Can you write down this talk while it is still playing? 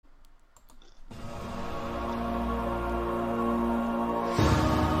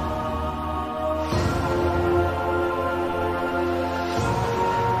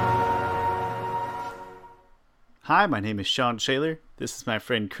Hi, my name is Sean Shaler. This is my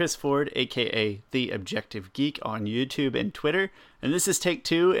friend Chris Ford, aka The Objective Geek on YouTube and Twitter. And this is take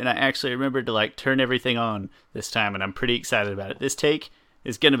 2, and I actually remembered to turn everything on this time, and I'm pretty excited about it. This take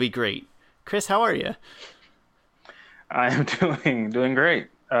is going to be great. Chris, how are you? I am doing great.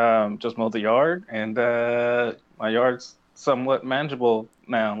 Just mowed the yard, and my yard's somewhat manageable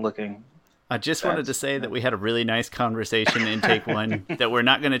now looking. I just wanted to say that we had a really nice conversation in take 1 that we're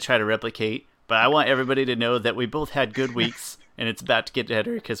not going to try to replicate, but I want everybody to know that we both had good weeks, and it's about to get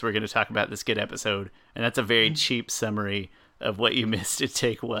better because we're going to talk about this good episode, and that's a very cheap summary of what you missed in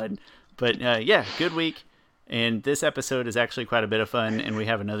take 1. But yeah, good week, and this episode is actually quite a bit of fun, and we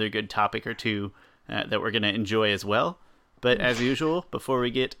have another good topic or two that we're going to enjoy as well. But as usual, before we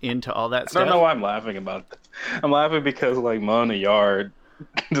get into all that stuff... I don't know why I'm laughing about this. I'm laughing because mowing the yard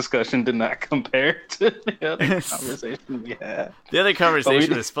discussion did not compare to the other conversation we had. The other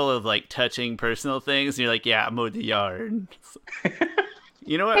conversation was full of touching personal things, and you're like, yeah, I mowed the yard.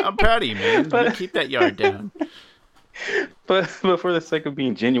 You know what? I'm proud of you, man. You keep that yard down. But for the sake of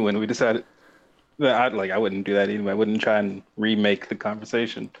being genuine, we decided that I wouldn't do that anyway. I wouldn't try and remake the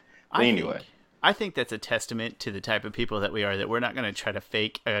conversation. Anyway. I think that's a testament to the type of people that we are, that we're not going to try to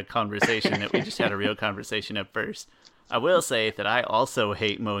fake a conversation, that we just had a real conversation at first. I will say that I also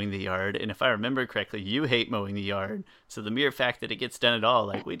hate mowing the yard, and if I remember correctly, you hate mowing the yard. So the mere fact that it gets done at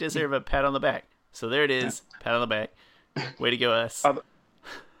all, we deserve a pat on the back. So there it is, pat on the back. Way to go, us.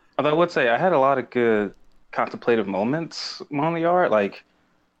 Although I would say I had a lot of good contemplative moments mowing the yard.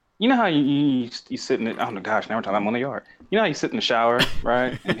 You know how you sit in it, oh my gosh, now we're talking about mowing the yard. You know how you sit in the shower,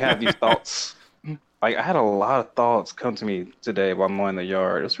 right? And you have these thoughts. I had a lot of thoughts come to me today while mowing the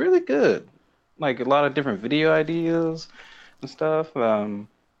yard. It was really good. A lot of different video ideas and stuff.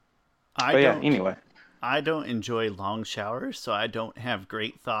 Anyway. I don't enjoy long showers, so I don't have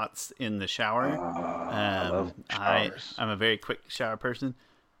great thoughts in the shower. I love showers. I'm a very quick shower person.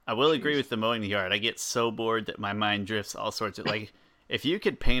 I will agree with the mowing the yard. I get so bored that my mind drifts all sorts of... if you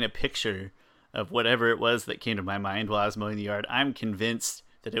could paint a picture of whatever it was that came to my mind while I was mowing the yard, I'm convinced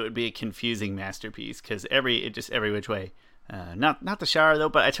that it would be a confusing masterpiece, because every which way. Not the shower, though,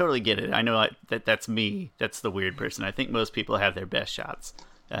 but I totally get it. I know that's me. That's the weird person. I think most people have their best shots.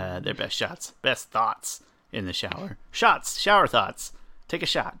 Best thoughts in the shower. Shower thoughts. Take a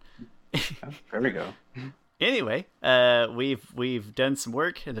shot. There we go. Anyway, we've done some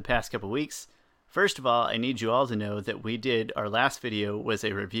work in the past couple weeks. First of all, I need you all to know that our last video was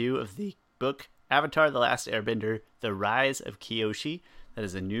a review of the book Avatar: The Last Airbender, The Rise of Kyoshi. That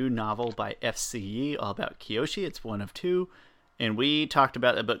is a new novel by FCE all about Kyoshi. It's one of 2. And we talked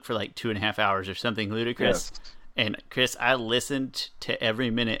about the book for 2.5 hours or something ludicrous. Yes. And Chris, I listened to every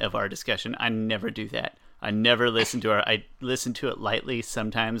minute of our discussion. I never do that. I never listen to I listen to it lightly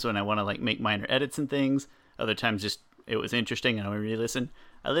sometimes when I want to make minor edits and things. Other times just it was interesting and I want to re-listen.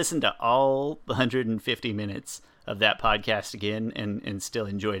 I listened to all 150 minutes of that podcast again and still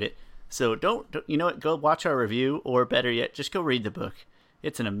enjoyed it. So don't you know what? Go watch our review, or better yet, just go read the book.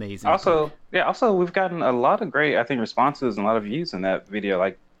 It's an amazing book. Also, we've gotten a lot of great, I think, responses and a lot of views in that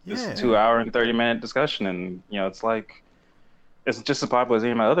video. This 2-hour and 30-minute discussion, and it's just as popular as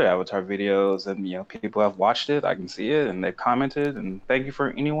any of my other Avatar videos, and people have watched it. I can see it, and they've commented. And thank you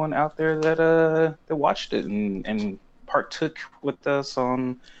for anyone out there that watched it and partook with us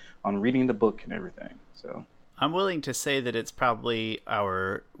on reading the book and everything. So I'm willing to say that it's probably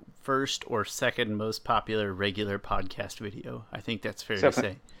our first or second most popular regular podcast video. I think that's fair to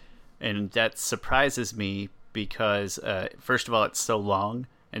say. And that surprises me because, first of all, it's so long.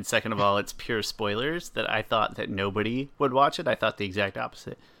 And second of all, it's pure spoilers that I thought that nobody would watch it. I thought the exact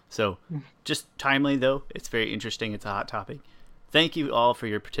opposite. So just timely, though. It's very interesting. It's a hot topic. Thank you all for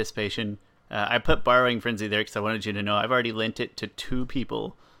your participation. I put Borrowing Frenzy there because I wanted you to know I've already lent it to 2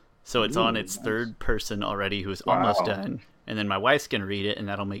 people. So it's on its third person already who's almost done. And then my wife's going to read it, and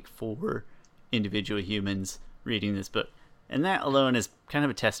that'll make 4 individual humans reading this book. And that alone is kind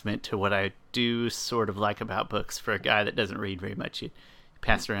of a testament to what I do sort of like about books for a guy that doesn't read very much. You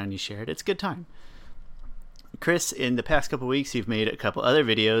pass it around, you share it. It's a good time. Chris, in the past couple weeks, you've made a couple other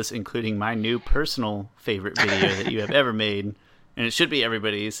videos, including my new personal favorite video that you have ever made. And it should be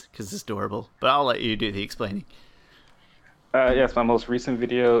everybody's because it's adorable. But I'll let you do the explaining. Yes, my most recent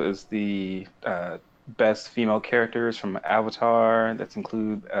video is the best female characters from Avatar. That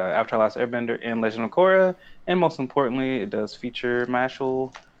include Avatar: Last Airbender and Legend of Korra. And most importantly, it does feature my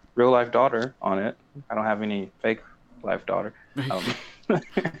actual real-life daughter on it. I don't have any fake life daughter.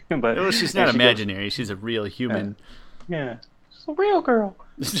 But she's not imaginary. She's a real human. Yeah. She's a real girl.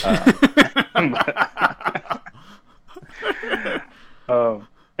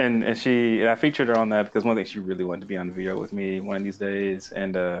 and I featured her on that because one thing she really wanted to be on the video with me one of these days,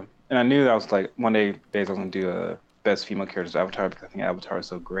 and I knew that I was like one day days I was gonna do a best female characters Avatar because I think Avatar is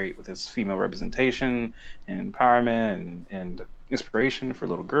so great with its female representation and empowerment and inspiration for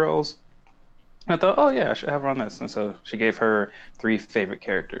little girls. And I thought, oh yeah, I should have her on this, and so she gave her 3 favorite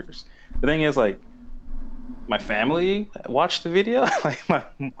characters. The thing is, like, my family watched the video. Like my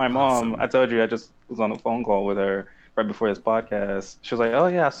mom, Awesome. I told you I just was on a phone call with her right before this podcast. She was like, "Oh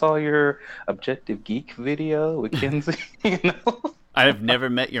yeah, I saw your Objective Geek video with Kenzie." You know? I've never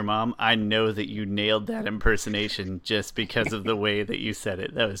met your mom. I know that you nailed that impersonation just because of the way that you said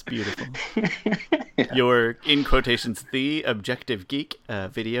it. That was beautiful. Yeah. Your, in quotations, the Objective Geek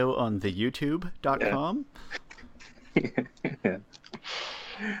video on the YouTube.com. Yeah.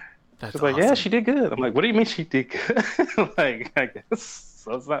 That's She's like, awesome. "Yeah, she did good." I'm like, "What do you mean she did good?" Like, I guess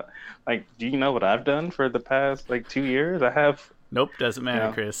so. It's not like, do you know what I've done for the past like 2 years? I have. Nope, doesn't matter,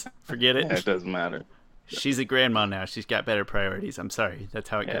 No, Chris. Forget yeah, it. it doesn't matter. She's a grandma now. She's got better priorities. I'm sorry. That's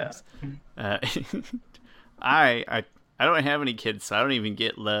how it Yeah. goes. Uh, I don't have any kids, so I don't even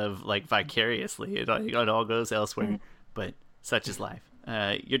get love like vicariously. It all goes elsewhere. But such is life.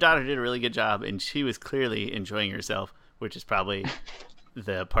 Your daughter did a really good job, and she was clearly enjoying herself, which is probably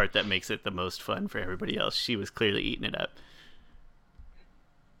the part that makes it the most fun for everybody else. She was clearly eating it up.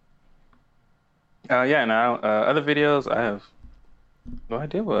 Yeah. Now, other videos, I have no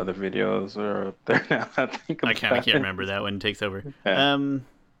idea what other videos are up there now. I think I kind of about can't it. remember that one takes over. Yeah,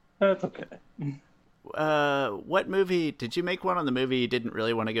 that's okay. What movie did you make one on the movie you didn't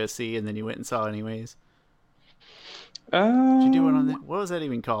really want to go see, and then you went and saw anyways? Did you do one on Um, that? What was that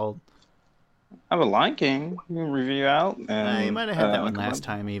even called? I have a Lion King review out, You and might have had that a one couple last of-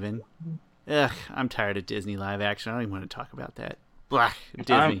 time, even. Ugh, I'm tired of Disney live action. I don't even want to talk about that. Blah, I'm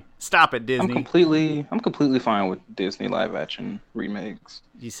Disney. Stop it, Disney. I'm completely fine with Disney live action remakes.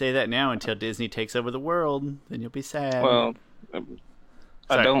 You say that now until Disney takes over the world, then you'll be sad. Well, Sorry,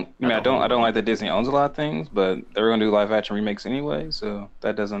 not the whole I don't world. like that Disney owns a lot of things, but they were gonna do live action remakes anyway, so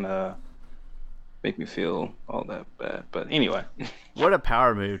that doesn't make me feel all that bad. But anyway, What a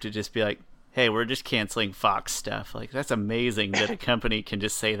power move to just be like, hey, we're just canceling Fox stuff. Like, that's amazing that a company can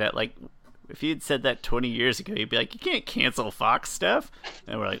just say that. Like, if you'd said that 20 years ago, you'd be like, you can't cancel Fox stuff.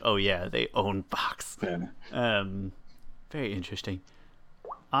 And we're like, oh, yeah, they own Fox. yeah. Um, Very interesting.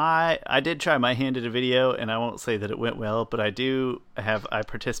 I did try my hand at a video, and I won't say that it went well, but I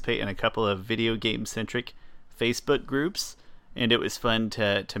participate in a couple of video game centric Facebook groups, and it was fun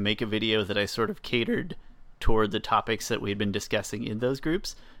to make a video that I sort of catered toward the topics that we'd been discussing in those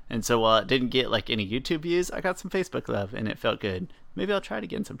groups. And so while it didn't get like any YouTube views, I got some Facebook love, and it felt good. Maybe I'll try it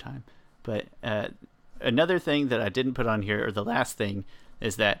again sometime. But another thing that I didn't put on here, or the last thing,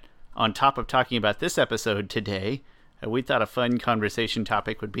 is that on top of talking about this episode today, we thought a fun conversation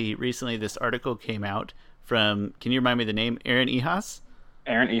topic would be recently this article came out from, can you remind me the name? Aaron Ehas?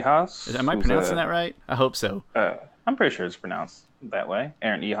 Aaron Ehas. Am I pronouncing that right? I hope so. I'm pretty sure it's pronounced that way.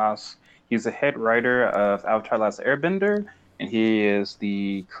 Aaron Ehas. He's the head writer of Avatar: Last Airbender, and he is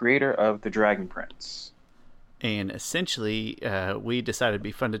the creator of The Dragon Prince. And essentially, we decided it'd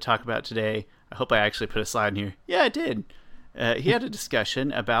be fun to talk about today. I hope I actually put a slide in here. Yeah, I did. He had a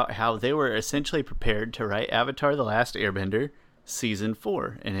discussion about how they were essentially prepared to write Avatar: The Last Airbender season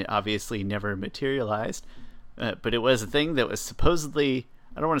 4, and it obviously never materialized. But it was a thing that was supposedly,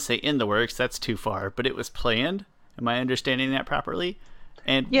 I don't want to say in the works, that's too far, but it was planned. Am I understanding that properly?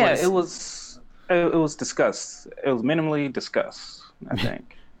 And Yeah, it was. It was discussed. It was minimally discussed, I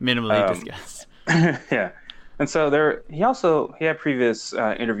think. minimally Um, discussed. Yeah, and so he had previous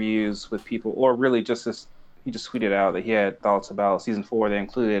interviews with people, or really just this. He just tweeted out that he had thoughts about season 4 that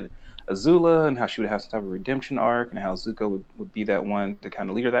included Azula and how she would have some type of redemption arc, and how Zuko would be that one to kind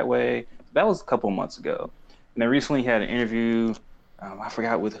of lead her that way. That was a couple months ago, and then recently he had an interview. I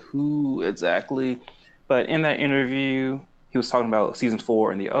forgot with who exactly, but in that interview he was talking about season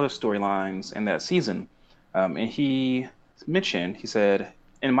 4 and the other storylines in that season, and he said,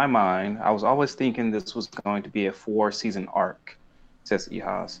 in my mind, I was always thinking this was going to be a 4-season arc, says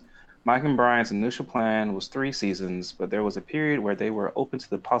Ehas. Mike and Brian's initial plan was 3 seasons, but there was a period where they were open to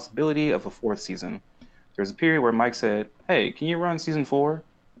the possibility of a 4th season. There was a period where Mike said, hey, can you run season 4?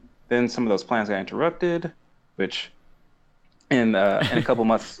 Then some of those plans got interrupted, which in a couple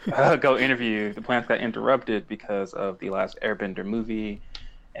months ago interview, the plans got interrupted because of the last Airbender movie.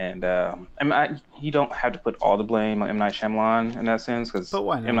 And you don't have to put all the blame on M. Night Shyamalan in that sense, because But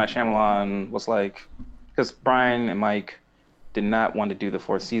why not? M. Night Shyamalan was like, because Brian and Mike did not want to do the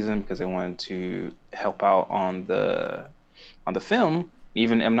 4th season because they wanted to help out on the film,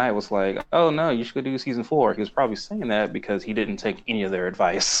 Even M. Night was like, "Oh no, you should go do season 4." He was probably saying that because he didn't take any of their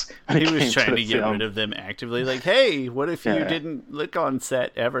advice when He it was came to trying the to get film. rid of them actively. Like, hey, what if you Yeah, didn't look on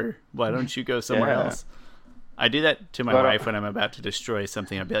set ever? Why don't you go somewhere yeah. else? I do that to my But wife when I'm about to destroy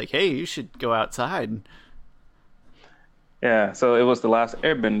something. I'd be like, hey, you should go outside. yeah, so it was The Last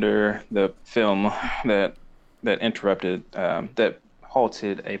Airbender, the film that interrupted, that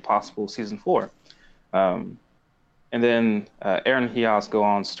halted a possible season 4. Um, and then Aaron Hias go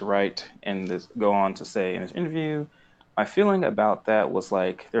on to say in his interview, my feeling about that was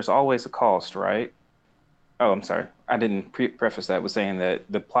like, there's always a cost, right? Oh, I'm sorry. I didn't preface that with saying that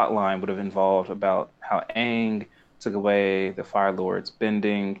the plot line would have involved about how Aang took away the Fire Lord's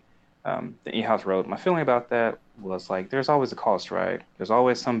bending, the E-House Road. My feeling about that was like, there's always a cost, right? There's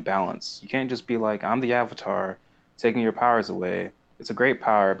always some balance. You can't just be like, I'm the Avatar, taking your powers away. It's a great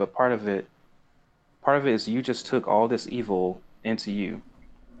power, but part of it is you just took all this evil into you.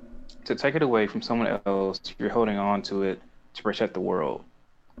 To take it away from someone else, you're holding on to it to protect the world.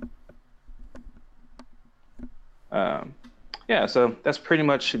 Um, yeah, so that's pretty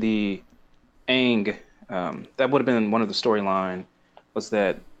much the Aang. That would have been one of the storyline, was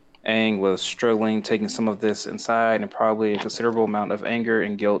that Aang was struggling, taking some of this inside, and probably a considerable amount of anger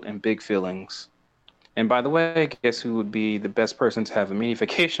and guilt and big feelings. And by the way, guess who would be the best person to have a mini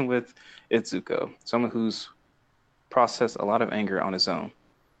vacation with? It's Zuko, someone who's processed a lot of anger on his own.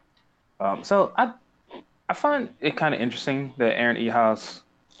 So I find it kind of interesting that Aaron Ehaus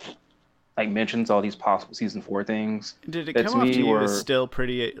like mentions all these possible season 4 things Did it that come to off to me you as were. still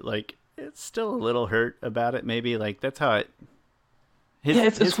pretty, like, it's still a little hurt about it, maybe? Like, that's how it. Yeah,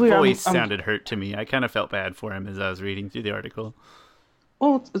 His it's weird. voice I'm sounded hurt to me. I kind of felt bad for him as I was reading through the article.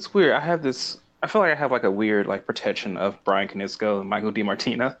 Well, it's weird. I feel like I have like a weird like protection of Brian Konietzko and Michael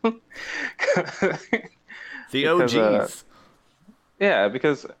DiMartino. The because OGs. yeah,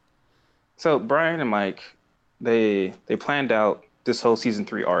 because so Brian and Mike, they planned out this whole season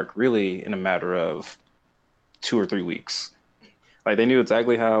 3 arc really in a matter of 2 or 3 weeks. Like they knew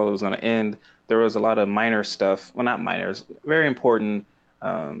exactly how it was going to end. There was a lot of minor stuff, well, not minors, very important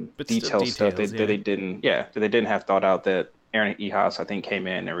But still detail stuff details, that yeah. they didn't, yeah, that they didn't have thought out that Aaron Ehaus, I think, came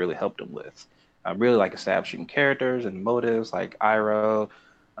in and really helped them with. Really like establishing characters and motives, like Iroh,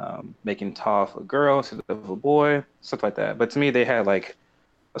 making Toph a girl instead of a boy, stuff like that. But to me, they had like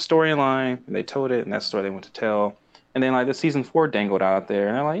a storyline and they told it, and that's the story they want to tell. And then like the season 4 dangled out there,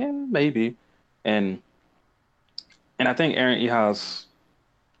 and they're like, yeah, maybe. And I think Aaron Ehaus,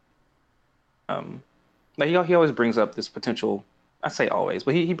 um, like he always brings up this potential. I say always,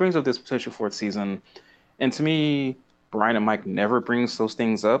 but he brings up this potential 4th season. And to me, Brian and Mike never brings those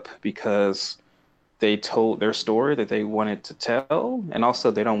things up because they told their story that they wanted to tell, and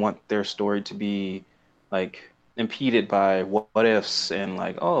also they don't want their story to be like impeded by what ifs and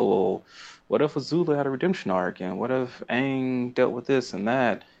like, oh well, what if Azula had a redemption arc, and what if Aang dealt with this and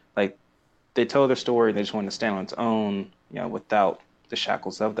that? Like they told their story, they just wanted to stand on its own, without the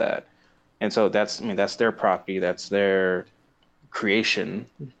shackles of that. And so that's, I mean, that's their property, that's their creation,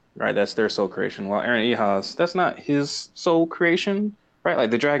 right? That's their soul creation. While Aaron Ehas, that's not his soul creation, right?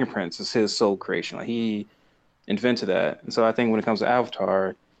 Like the Dragon Prince is his soul creation. Like he invented that. And so I think when it comes to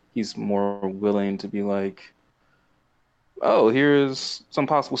Avatar, he's more willing to be like, oh, here's some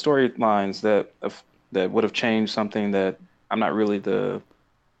possible storylines that would have changed something that I'm not really the.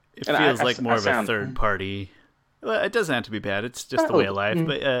 It And feels like I more of a sound. third party. Well, it doesn't have to be bad. It's just the way of Oh, life.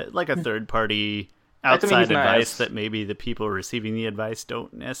 But like a third party to me, he's outside not advice as. that maybe the people receiving the advice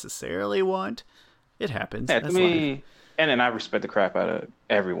don't necessarily want. It happens. Yeah, to That's life. me, and I respect the crap out of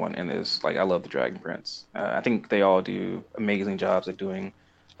everyone in this. Like, I love the Dragon Prince. I think they all do amazing jobs at doing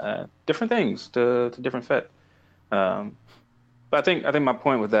different things to different fet. Um, but I think my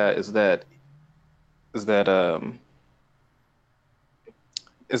point with that is that um,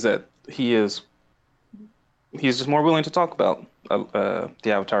 is that he's just more willing to talk about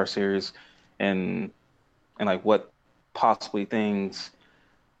the Avatar series and like what possibly things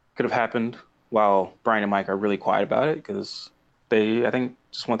could have happened, while Brian and Mike are really quiet about it because they, I think,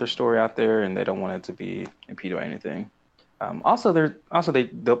 just want their story out there and they don't want it to be impeded by anything.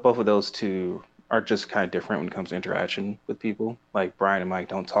 Both of those two are just kind of different when it comes to interaction with people. Like Brian and Mike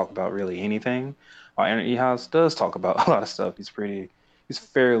don't talk about really anything, while Aaron Ehaus does talk about a lot of stuff. He's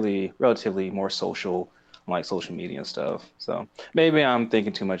fairly relatively more social on like social media and stuff. So maybe I'm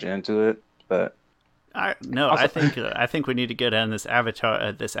thinking too much into it, but No, also. I think we need to go down this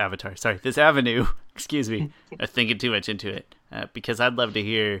this avenue. Excuse me, thinking too much into it because I'd love to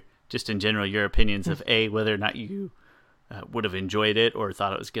hear just in general your opinions of A, whether or not you would have enjoyed it or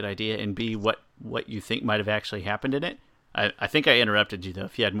thought it was a good idea, and B, what you think might have actually happened in it. I think I interrupted you though.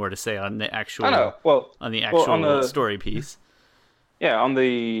 If you had more to say on the actual, I know. Well, on the actual on the story piece. Yeah, on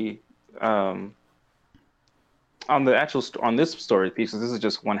the actual on this story piece, 'cause this is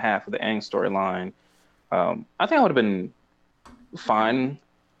just one half of the Aang storyline. I think I would have been fine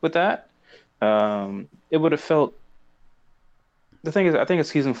with that. It would have felt. The thing is, I think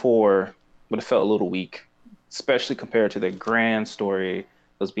season 4 would have felt a little weak, especially compared to the grand story that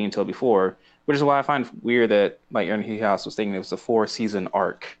was being told before. Which is why I find it weird that like Ernie House was thinking it was a 4-season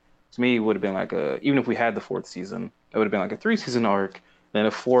arc. To me, it would have been like even if we had the 4th season, it would have been like a 3-season arc, then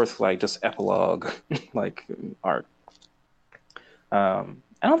a 4th like just epilogue like arc. I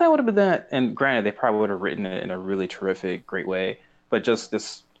don't think it would have been that. And granted, they probably would have written it in a really terrific, great way. But just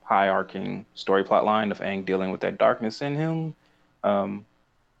this high arcing story plot line of Aang dealing with that darkness in him. I don't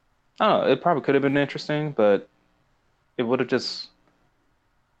know. It probably could have been interesting, but it would have just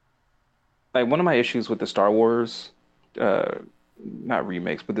like one of my issues with the Star Wars, not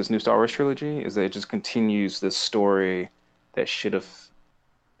remakes, but this new Star Wars trilogy is that it just continues this story that should have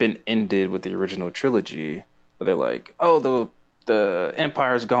been ended with the original trilogy. But they're like, oh, the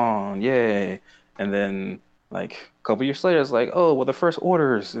Empire's gone, yay! And then like a couple years later, it's like, oh, well, the First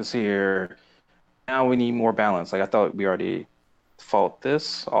Orders is here. Now we need more balance. Like I thought we already fought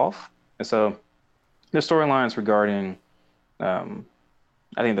this off, and so the storylines regarding,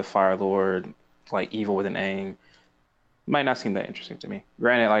 I think the Fire Lord, like evil within Aang, might not seem that interesting to me.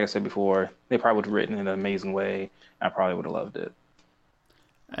 Granted, like I said before, they probably would have written it in an amazing way. I probably would have loved it.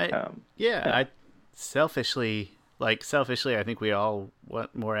 I selfishly, I think we all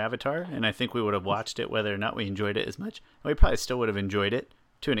want more Avatar, and I think we would have watched it whether or not we enjoyed it as much. We probably still would have enjoyed it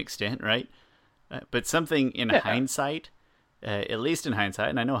to an extent, right? But something in hindsight, at least in hindsight,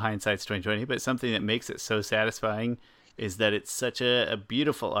 and I know hindsight's 2020, but something that makes it so satisfying is that it's such a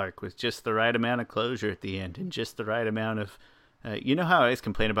beautiful arc with just the right amount of closure at the end and just the right amount of you know how I always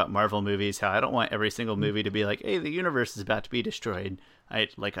complain about Marvel movies, how I don't want every single movie to be like, hey, the universe is about to be destroyed. I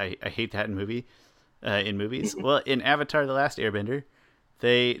hate that in movies. Well, in Avatar The Last Airbender,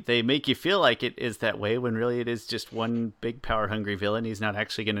 they make you feel like it is that way when really it is just one big power hungry villain. He's not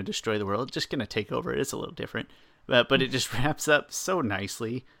actually going to destroy the world, just going to take over. It's a little different, but it just wraps up so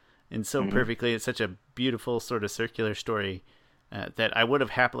nicely and so perfectly. It's such a beautiful sort of circular story that I would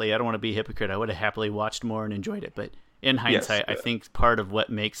have happily, I don't want to be a hypocrite, I would have happily watched more and enjoyed it. But in hindsight, I think part of what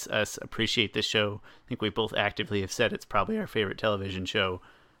makes us appreciate this show, I think we both actively have said it's probably our favorite television show.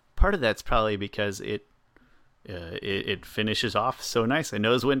 Part of that's probably because it finishes off so nicely. It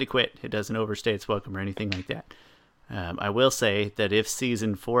knows when to quit. It doesn't overstay its welcome or anything like that. I will say that if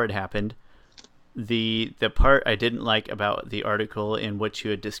season 4 had happened, the part I didn't like about the article in what you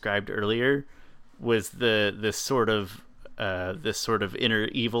had described earlier was this sort of inner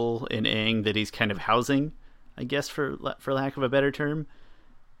evil in Aang that he's kind of housing, I guess, for lack of a better term,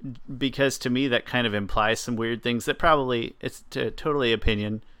 because to me that kind of implies some weird things that probably, it's totally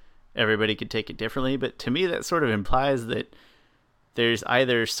opinion, everybody could take it differently, but to me that sort of implies that there's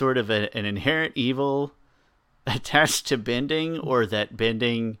either sort of an inherent evil attached to bending, or that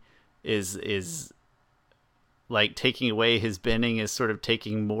bending is like taking away his bending is sort of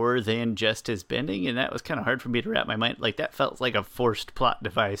taking more than just his bending, and that was kind of hard for me to wrap my mind. Like that felt like a forced plot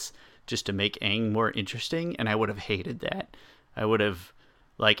device just to make Aang more interesting, and I would have hated that. I would have,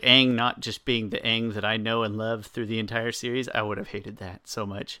 like, Aang not just being the Aang that I know and love through the entire series, I would have hated that so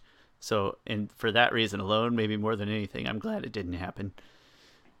much. So, and for that reason alone, maybe more than anything, I'm glad it didn't happen.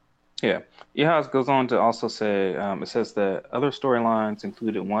 Yeah. Ehas goes on to also say, it says that other storylines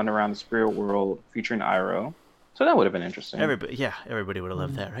included one around the spirit world featuring Iroh. So that would have been interesting. Everybody would have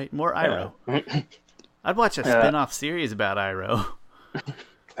loved that, right? More Iroh. Yeah. I'd watch a spin-off series about Iroh.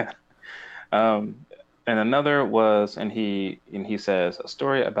 And another was, and he says, a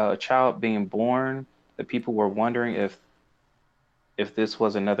story about a child being born that people were wondering if this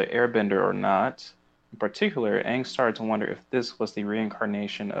was another airbender or not. In particular, Aang started to wonder if this was the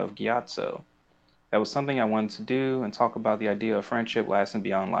reincarnation of Gyatso. That was something I wanted to do and talk about the idea of friendship lasting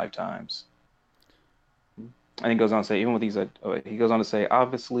beyond lifetimes. And he goes on to say, even with these, he goes on to say,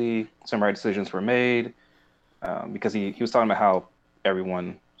 obviously, some right decisions were made, because he was talking about how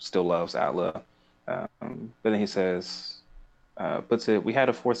everyone still loves Atla. But then he says, puts it, we had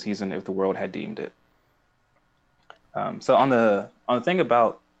a 4th season if the world had deemed it. So on the thing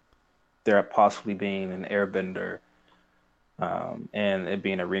about there possibly being an airbender, and it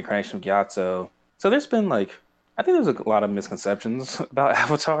being a reincarnation of Gyatso. So there's been I think there's a lot of misconceptions about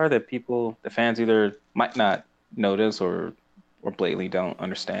Avatar that the fans either might not notice or blatantly don't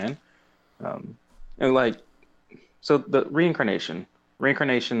understand. So the reincarnation,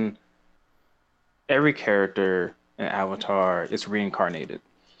 every character an avatar is reincarnated,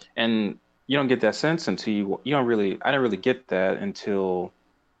 and you don't get that sense until you don't really. I didn't really get that until,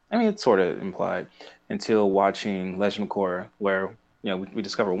 I mean, it's sort of implied until watching Legend of Korra, where we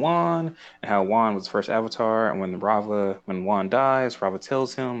discover Wan and how Wan was the first avatar, and when Wan dies, Rava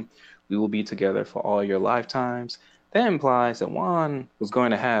tells him, "We will be together for all your lifetimes." That implies that Wan was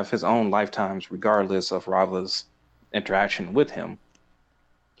going to have his own lifetimes regardless of Rava's interaction with him.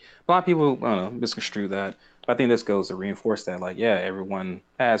 A lot of people, I don't know, misconstrue that. But I think this goes to reinforce that, like, yeah, everyone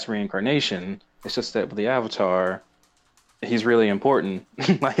has reincarnation. It's just that with the Avatar, he's really important.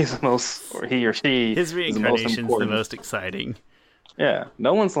 Like he's the most, or he or she his is the most reincarnation's important. the most exciting. Yeah,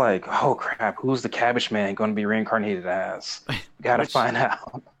 no one's like, oh crap, who's the Cabbage Man going to be reincarnated as? We gotta find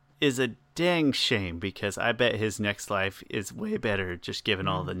out. Is a dang shame, because I bet his next life is way better, just given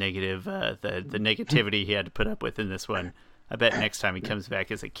all the negative, the negativity he had to put up with in this one. I bet next time he comes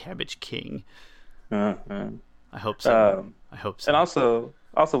back as a Cabbage King. I hope so. I hope so. And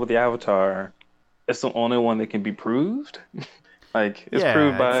also with the Avatar, it's the only one that can be proved. Like it's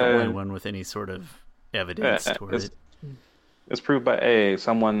proved by it's the only one with any sort of evidence toward it. It's proved by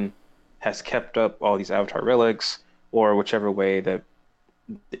someone has kept up all these Avatar relics, or whichever way that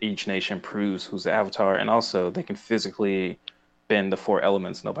each nation proves who's the Avatar, and also they can physically bend the four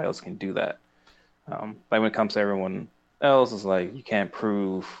elements. Nobody else can do that. Like when it comes to everyone else, it's like you can't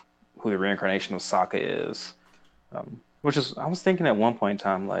prove who the reincarnation of Sokka is. Which is, I was thinking at one point in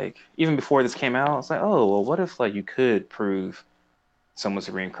time, like even before this came out, I was like, oh well, what if like you could prove someone's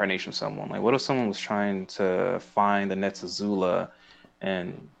a reincarnation of someone? Like what if someone was trying to find the Netzazula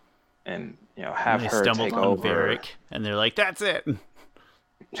and have her take over? Varric, and they're like, that's it.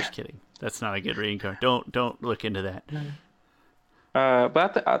 Just kidding. That's not a good reincarnation. Don't look into that.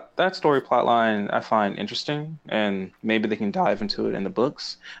 But that story plotline I find interesting, and maybe they can dive into it in the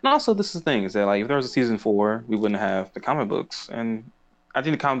books. And also, this is the thing, is that like if there was a season 4, we wouldn't have the comic books. And I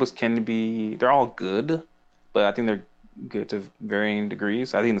think the comic books they're all good, but I think they're good to varying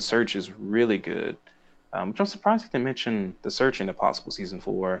degrees. I think The Search is really good, which I'm surprised they mentioned The Search in a possible season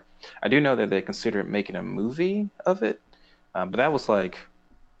 4. I do know that they considered making a movie of it, but that was like,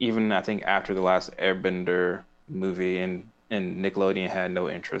 even I think after the last Airbender movie, and Nickelodeon had no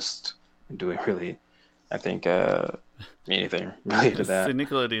interest in doing really, I think, anything related to that. So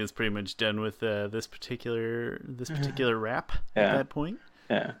Nickelodeon is pretty much done with this particular rap at that point.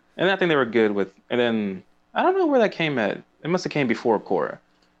 Yeah, and I think they were good with. And then I don't know where that came at. It must have came before Korra.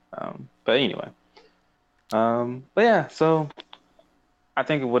 But anyway, but yeah. So I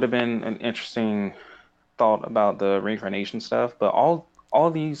think it would have been an interesting thought about the reincarnation stuff. But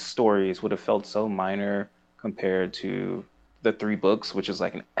all these stories would have felt so minor compared to the 3 books, which is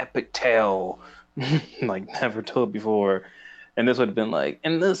like an epic tale, like never told before. And this would have been like,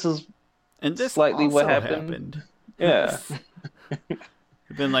 and this slightly what happened. Yeah.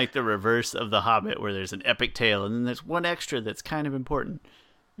 It'd been like the reverse of The Hobbit, where there's an epic tale and then there's one extra that's kind of important.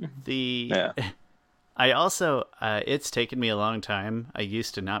 I also, it's taken me a long time. I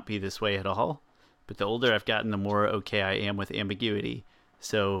used to not be this way at all, but the older I've gotten, the more okay I am with ambiguity.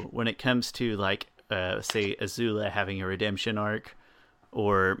 So when it comes to like, say Azula having a redemption arc,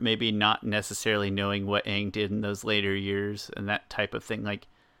 or maybe not necessarily knowing what Aang did in those later years and that type of thing, like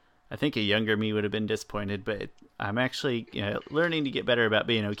I think a younger me would have been disappointed, but I'm actually learning to get better about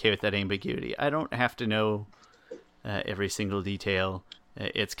being okay with that ambiguity. I don't have to know every single detail.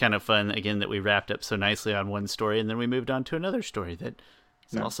 It's kind of fun, again, that we wrapped up so nicely on one story and then we moved on to another story that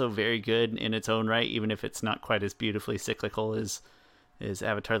is also very good in its own right, even if it's not quite as beautifully cyclical as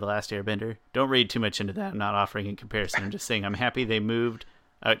Avatar The Last Airbender. Don't read too much into that. I'm not offering a comparison. I'm just saying I'm happy they moved,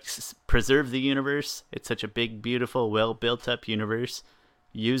 preserve the universe. It's such a big, beautiful, well built up universe.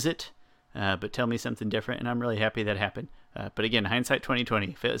 Use it, but tell me something different, and I'm really happy that happened. But again, hindsight 2020.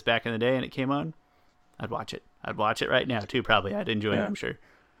 If it was back in the day and it came on, I'd watch it. I'd watch it right now too. Probably I'd enjoy it. I'm sure.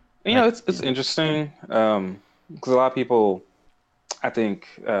 It's interesting because a lot of people, I think,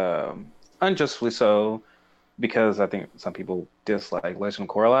 unjustly so, because I think some people dislike Legend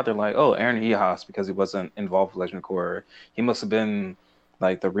of Korra a lot. They're like, oh, Eren Eos, because he wasn't involved with Legend of Korra, he must have been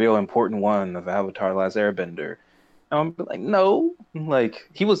like the real important one of Avatar: The Last Airbender. And I'm like, no, like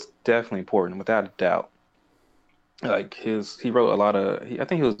he was definitely important, without a doubt. Like he wrote a lot of. I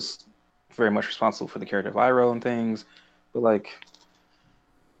think he was very much responsible for the character of Iroh and things. But like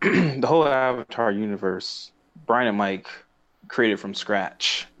the whole Avatar universe, Brian and Mike created from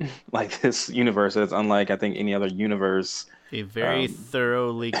scratch. Like this universe is unlike, I think, any other universe. A very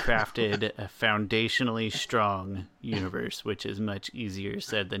thoroughly crafted, foundationally strong universe, which is much easier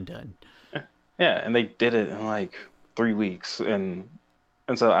said than done. Yeah, and they did it in like 3 weeks, and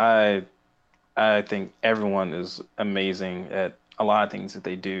so I I think everyone is amazing at a lot of things that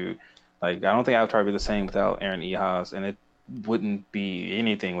they do. Like, I don't think Avatar would be the same without Aaron Ehasz, and it wouldn't be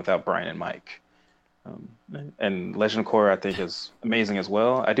anything without Brian and Mike. Um, and Legend of Korra, I think, is amazing as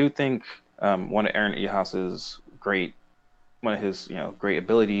well. I do think one of Aaron Ehasz's one of his great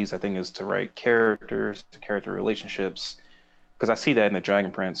abilities, I think, is to write characters, to character relationships, because I see that in the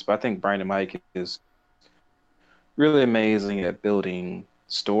Dragon Prince. But I think Brian and Mike is really amazing at building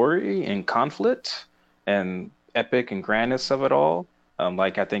story and conflict and epic and grandness of it all.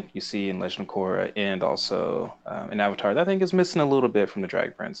 Like I think you see in Legend of Korra and also in Avatar, that I think is missing a little bit from the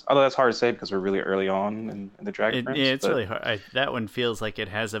Dragon Prince. Although that's hard to say because we're really early on in the Dragon Prince. Yeah, it's really hard. That one feels like it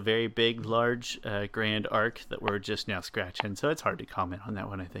has a very big, large, grand arc that we're just now scratching. So it's hard to comment on that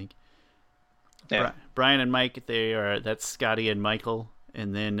one, I think. Yeah. Brian and Mike, that's Scotty and Michael.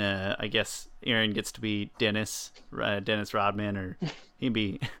 And then I guess Aaron gets to be Dennis Rodman, or he can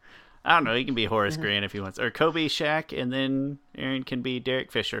be, I don't know, he can be Horace Grant if he wants. Or Kobe Shaq, and then Aaron can be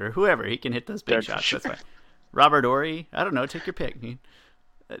Derek Fisher, or whoever. He can hit those big shots. Fisher. That's fine. Robert Horry, I don't know, take your pick.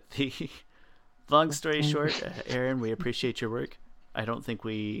 Long story short, Aaron, we appreciate your work. I don't think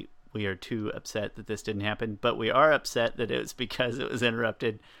we are too upset that this didn't happen, but we are upset that it was because it was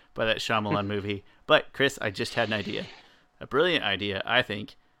interrupted by that Shyamalan movie. But, Chris, I just had an idea. A brilliant idea, I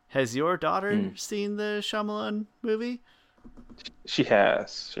think. Has your daughter seen the Shyamalan movie? She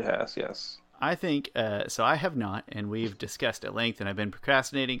has, yes. I think, so I have not, and we've discussed at length, and I've been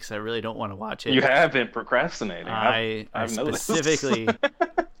procrastinating because I really don't want to watch it. You have been procrastinating. I've specifically,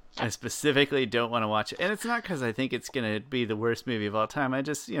 I specifically don't want to watch it. And it's not because I think it's going to be the worst movie of all time. I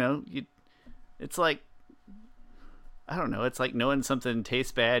just, it's like, I don't know. It's like knowing something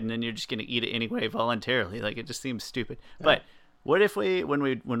tastes bad and then you're just going to eat it anyway voluntarily. Like, it just seems stupid. Yeah. But what if when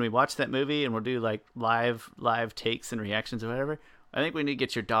we watch that movie and we'll do like live takes and reactions or whatever, I think we need to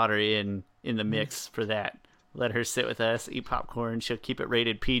get your daughter in the mix for that. Let her sit with us, eat popcorn. She'll keep it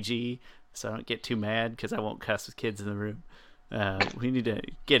rated PG so I don't get too mad because I won't cuss with kids in the room. We need to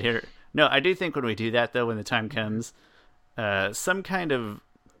get her. No, I do think when we do that, though, when the time comes, some kind of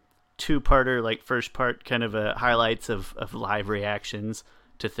two-parter, like first part kind of highlights of live reactions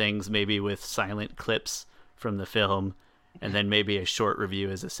to things, maybe with silent clips from the film, and then maybe a short review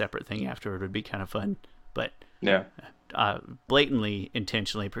as a separate thing afterward would be kind of fun. But yeah, blatantly,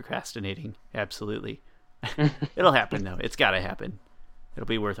 intentionally procrastinating, absolutely. It'll happen, though. It's got to happen. It'll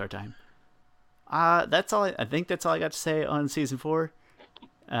be worth our time. That's all. I think that's all I got to say on season 4.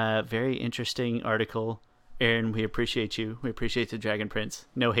 Very interesting article. Aaron, we appreciate you. We appreciate the Dragon Prince.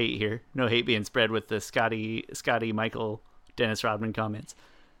 No hate here. No hate being spread with the Scotty, Michael, Dennis Rodman comments.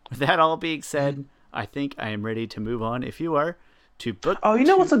 With that all being said, I think I am ready to move on. If you are, to book. Oh, you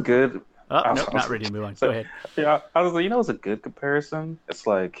know what's a good? Oh, no, not ready to move on. Go ahead. Yeah, I was like, what's a good comparison? It's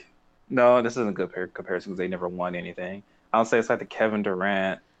like, no, this isn't a good comparison because they never won anything. I'll say it's like the Kevin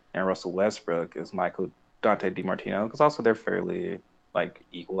Durant and Russell Westbrook is Michael Dante DiMartino, because also they're fairly like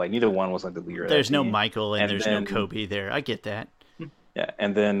equal. Like neither one was like the leader. There's no Michael and there's no Kobe there. I get that. Yeah,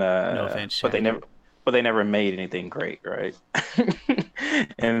 and then no offense, but they never made anything great, right?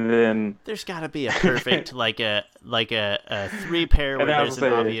 And then there's got to be a perfect like a 3 pair where there's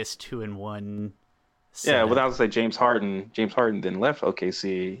an obvious 2-in-1. Yeah, without say James Harden then left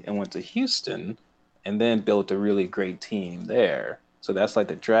OKC and went to Houston, and then built a really great team there. So that's like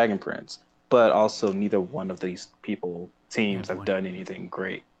the Dragon Prince, but also neither one of these teams have done anything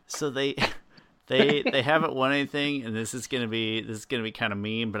great. So they haven't won anything, and this is gonna be kind of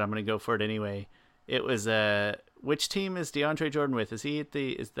mean, but I'm gonna go for it anyway. It was which team is DeAndre Jordan with? Is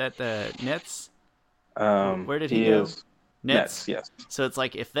that the Nets? Where did he go? Nets, yes. So it's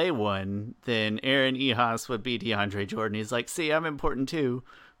like if they won, then Aaron Ehasz would be DeAndre Jordan. He's like, see, I'm important too,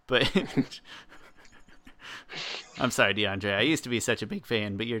 but. I'm sorry, DeAndre. I used to be such a big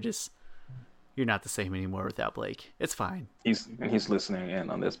fan, but you're not the same anymore without Blake. It's fine. He's listening in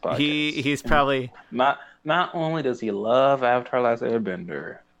on this podcast. He's probably not only does he love Avatar: Last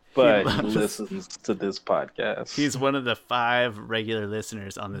Airbender, but he listens to this podcast. He's one of the 5 regular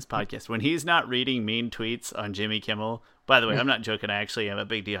listeners on this podcast. When he's not reading mean tweets on Jimmy Kimmel, by the way, I'm not joking. I actually am a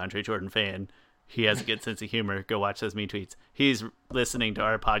big DeAndre Jordan fan. He has a good sense of humor. Go watch those mean tweets. He's listening to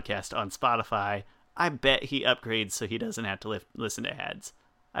our podcast on Spotify. I bet he upgrades so he doesn't have to listen to ads.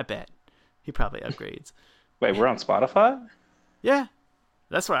 I bet. He probably upgrades. Wait, we're on Spotify? Yeah.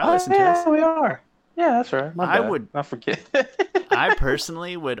 That's where I listen to us. Yeah, we are. Yeah, that's right. I forget. I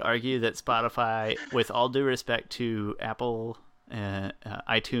personally would argue that Spotify, with all due respect to Apple,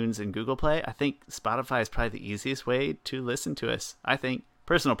 iTunes, and Google Play, I think Spotify is probably the easiest way to listen to us. I think.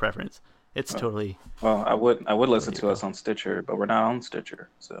 Personal preference. It's totally... Well, I would listen to us on Stitcher, but we're not on Stitcher,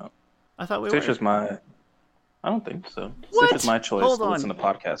 so... I thought we Stitcher's were. I don't think so. What? Stitcher's my choice Hold to on. listen to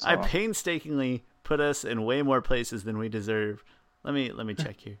podcasts I on. painstakingly put us in way more places than we deserve. Let me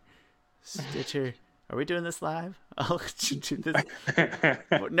check here. Stitcher. Are we doing this live? I'll let you do this.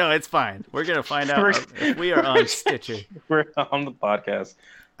 No, it's fine. We're gonna find out if we are on Stitcher. We're on the podcast.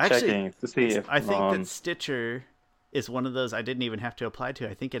 Actually, checking to see if I think that Stitcher is one of those I didn't even have to apply to.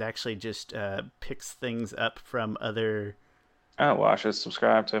 I think it actually just picks things up from other. Oh, well, I should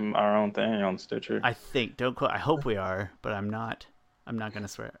subscribe to our own thing on Stitcher. I think. Don't quote. I hope we are, but I'm not. I'm not gonna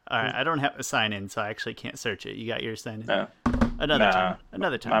swear. All right, I don't have a sign in, so I actually can't search it. You got yours signed in. No.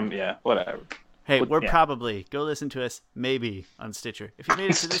 Another time. Yeah, whatever. Hey, we're probably go listen to us maybe on Stitcher. If you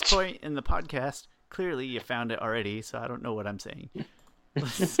made it to this point in the podcast, clearly you found it already. So I don't know what I'm saying.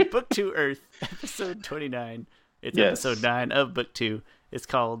 Book 2 Earth, episode 29. It's episode 9 of Book 2. It's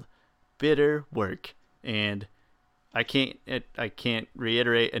called Bitter Work, and I can't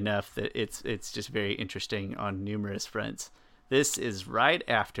reiterate enough that it's just very interesting on numerous fronts. This is right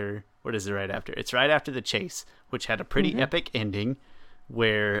after. What is it right after? It's right after the chase, which had a pretty epic ending,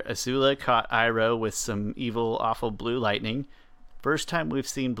 where Azula caught Iroh with some evil, awful blue lightning. First time we've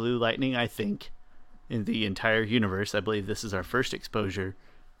seen blue lightning, I think, in the entire universe. I believe this is our first exposure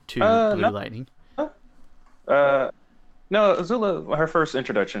to blue lightning. No, Azula, her first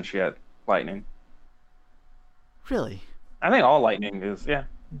introduction, she had lightning. Really? I think all lightning is, yeah.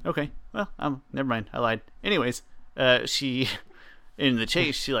 Okay, well, never mind. I lied. Anyways, she, in the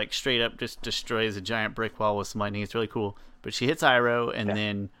chase, she like straight up just destroys a giant brick wall with some lightning. It's really cool. But she hits Iroh, and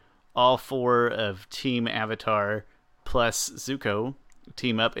then all 4 of Team Avatar plus Zuko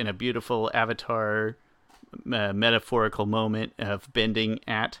team up in a beautiful Avatar metaphorical moment of bending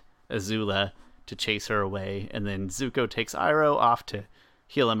at Azula to chase her away. And then Zuko takes Iroh off to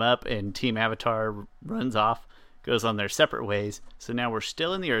heal him up, and Team Avatar runs off, goes on their separate ways. So now we're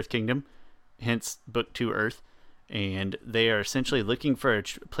still in the Earth Kingdom, hence Book 2 Earth. And they are essentially looking for a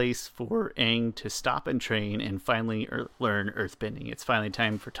place for Aang to stop and train and finally learn earthbending. It's finally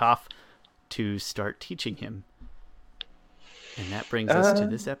time for Toph to start teaching him. And that brings us to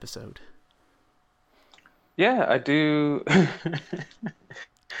this episode. Yeah, I do.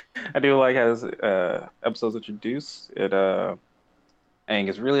 I do like how this episode's introduced. Aang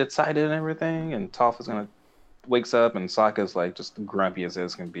is really excited and everything, and Toph is wakes up, and Sokka's like just the grumpiest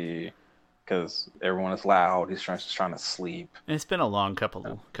it's gonna be. Because everyone is loud, he's just trying to sleep. And it's been a long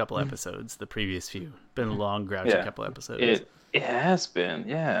couple episodes. The previous few been a long, grouchy couple episodes. It has been,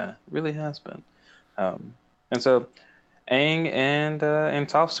 yeah, it really has been. And so Aang and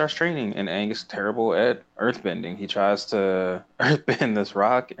Toph starts training, and Aang is terrible at earthbending. He tries to earthbend this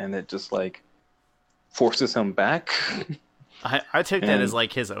rock, and it just like forces him back. I took that as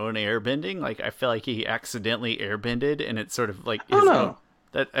like his own airbending. Like I feel like he accidentally airbended, and it's sort of like his own.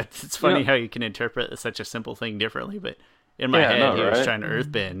 It's funny how you can interpret such a simple thing differently, but in my head he was trying to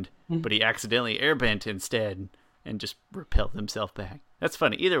earthbend, but he accidentally airbent instead and just repelled himself back. That's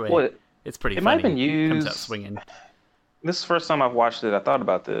funny. Either way, it's pretty funny. Might have been used. Comes out swinging. This is the first time I've watched it. I thought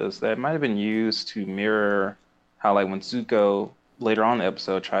about this. That it might have been used to mirror how, like, when Zuko later on in the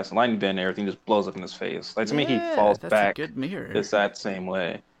episode tries to lightning bend, everything just blows up in his face. Like to me, he falls back. A good mirror. It's that same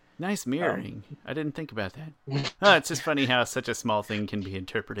way. Nice mirroring. I didn't think about that. It's just funny how such a small thing can be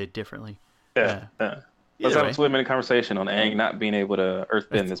interpreted differently. Let's have a 2-minute conversation on Aang not being able to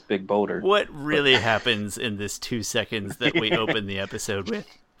earthbend this big boulder. What really happens in this 2 seconds that we open the episode with?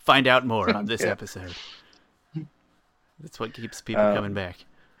 Find out more on this episode. That's what keeps people coming back.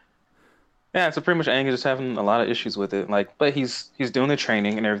 Yeah, so pretty much Aang is just having a lot of issues with it. Like, but he's doing the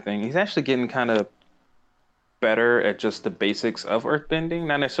training and everything. He's actually getting kind of better at just the basics of earthbending,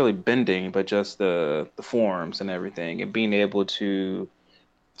 not necessarily bending, but just the forms and everything, and being able to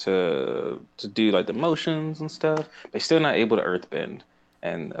do like the motions and stuff. But he's still not able to earthbend.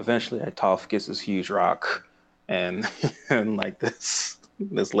 And eventually, Toph gets this huge rock and like this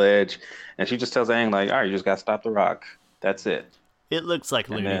ledge, and she just tells Aang like, "All right, you just gotta stop the rock. That's it." It looks like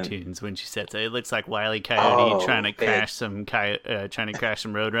Looney Tunes when she says it. It looks like Wile E. Coyote trying to crash some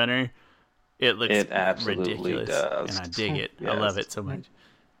Roadrunner. It looks ridiculous, and I dig it. Yes. I love it so much.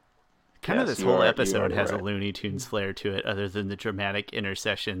 This whole episode has a Looney Tunes flair to it, other than the dramatic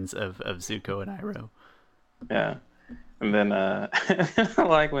intercessions of Zuko and Iroh. Yeah, and then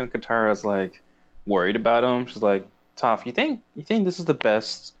like when Katara's like worried about him, she's like, "Toph, you think this is the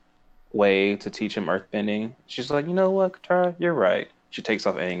best way to teach him earthbending?" She's like, "You know what, Katara, you're right." She takes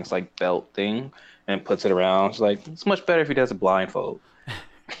off Aang's like belt thing and puts it around. She's like, "It's much better if he does a blindfold."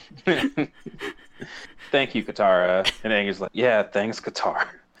 Thank you, Katara. And Aang is like, "Yeah, thanks, Katara."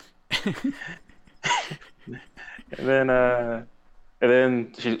 And then And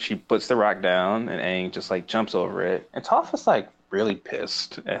then she puts the rock down, and Aang just like jumps over it. And Toph is like really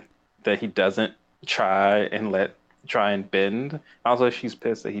pissed that he doesn't try and bend. Also, she's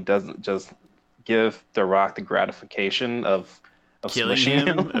pissed that he doesn't just give the rock the gratification of killing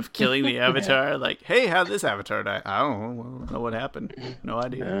him, of killing the Avatar. Like, hey, how'd this Avatar die? I don't know what happened. No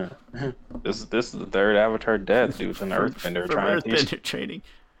idea. Yeah. This is the third Avatar death due to an Earthbender trying to teach. Earthbender training.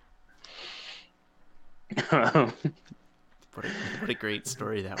 What a great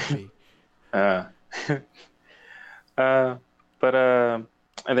story that would be.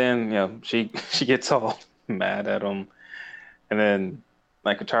 And then she gets all mad at him, and then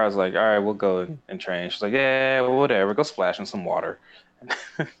like Katara's like, all right, we'll go and train. She's like, yeah, well, whatever, go splash in some water.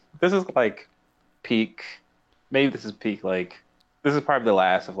 This is like peak. Maybe this is peak. Like this is probably the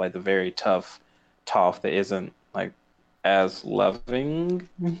last of like the very tough Toph that isn't like as loving.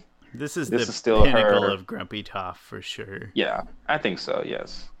 This is still pinnacle of grumpy Toph for sure. Yeah, I think so.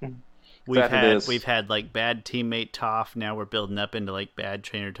 Yes. We've had like bad teammate Toph. Now we're building up into like bad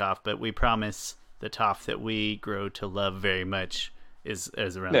trainer Toph. But we promise the Toph that we grow to love very much is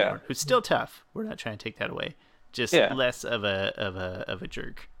around the corner. Who's still tough. We're not trying to take that away. Just less of a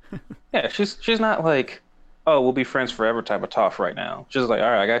jerk. Yeah, she's not like, oh, we'll be friends forever type of Toph right now. She's like, all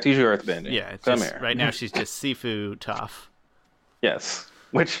right, I got to teach you earthbending. Yeah, come here. Right now she's just Sifu Toph. Yes.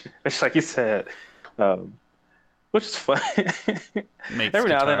 Which, like you said, which is fun. Every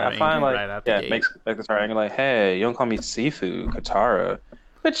now and then I find like, it makes Katara angry, like, hey, you don't call me Sifu, Katara,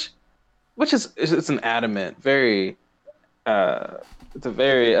 which is it's an adamant, very, it's a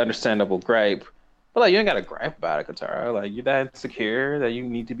very understandable gripe, but like you ain't got to gripe about it, Katara. Like you're that insecure that you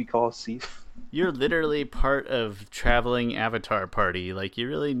need to be called Sifu. You're literally part of traveling Avatar party. Like you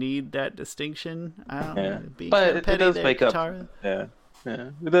really need that distinction. I don't know. But it does make up. Yeah,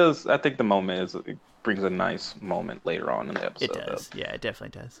 it does. I think the moment it brings a nice moment later on in the episode. It does. Yeah, it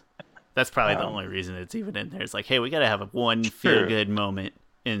definitely does. That's probably the only reason it's even in there. It's like, hey, we got to have one feel-good moment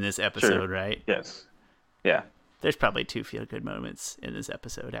in this episode, right? Yes. Yeah. There's probably 2 feel-good moments in this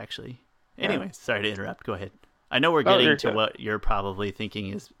episode, actually. Anyway, sorry to interrupt. Go ahead. I know we're getting to what you're probably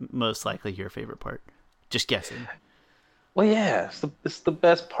thinking is most likely your favorite part. Just guessing. Well, yeah, it's the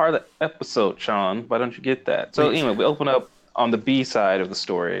best part of the episode, Sean. Why don't you get that? So anyway, we open up on the B side of the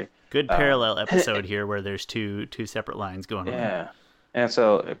story. Good parallel episode here where there's two separate lines going on. Yeah. And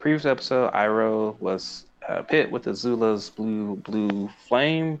so a previous episode, Iroh was hit with Azula's blue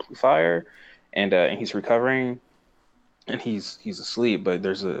fire, and he's recovering, and he's asleep, but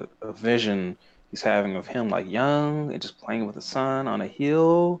there's a vision he's having of him like young and just playing with the sun on a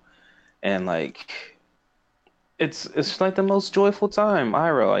hill, and like it's like the most joyful time.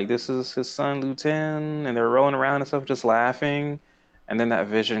 Iroh, like this is his son Lu Ten, and they're rolling around and stuff, just laughing. And then that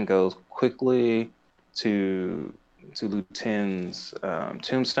vision goes quickly to Lu Ten's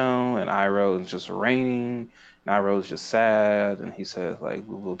tombstone, and Iroh is just raining, and Iroh is just sad, and he says like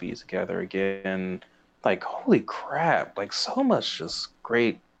we will be together again. Like holy crap! Like so much just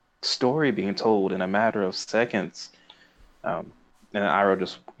great story being told in a matter of seconds. And Iroh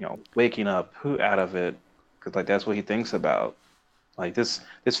just waking up out of it. Because like that's what he thinks about, like this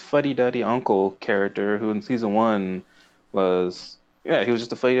fuddy-duddy uncle character who in season 1 was he was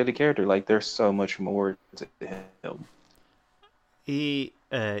just a fuddy-duddy character. Like there's so much more to him.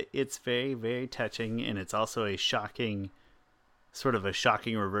 It's very, very touching, and it's also a shocking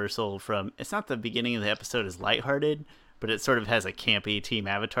reversal from. It's not the beginning of the episode is lighthearted, but it sort of has a campy Team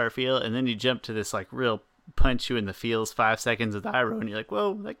Avatar feel, and then you jump to this like real punch you in the feels 5 seconds with Iroh, and you're like,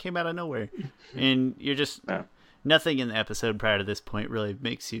 whoa, that came out of nowhere. And you're just nothing in the episode prior to this point really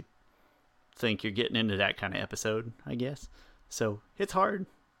makes you think you're getting into that kind of episode, I guess. So it's hard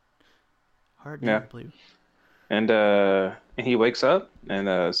to believe. And he wakes up, and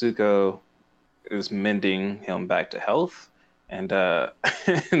Zuko is mending him back to health, and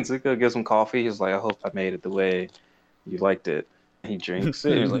and Zuko gives him coffee. He's like, I hope I made it the way you liked it. He drinks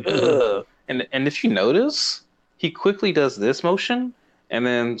it. He's like, ugh. And if you notice, he quickly does this motion, and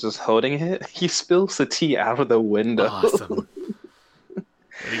then just holding it, he spills the tea out of the window. Awesome. Way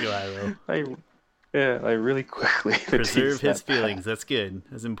to go, Iroh. Like really quickly. Preserve his feelings. That's good.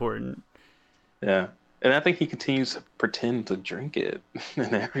 That's important. Yeah. And I think he continues to pretend to drink it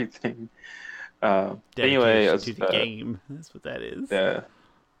and everything. Anyway, to the game. That's what that is. Yeah.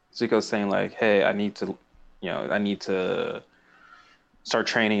 Zuko's saying like, hey, I need to start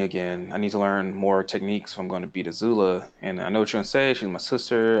training again. I need to learn more techniques if I'm going to beat Azula. And I know what you're going to say. She's my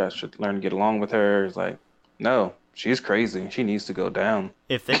sister. I should learn to get along with her. It's like, no, she's crazy. She needs to go down.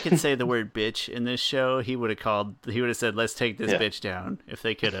 If they could say the word bitch in this show, he would have said, let's take this bitch down. If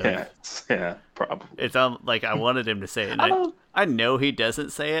they could have. Yeah, probably. It's like I wanted him to say it. I know he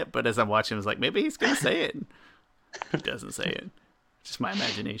doesn't say it, but as I'm watching, I was like, maybe he's gonna say it. He doesn't say it. Just my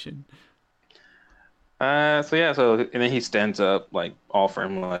imagination. So and then he stands up like all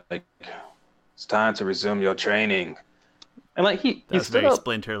firm, like it's time to resume your training, and like he That's stood very up,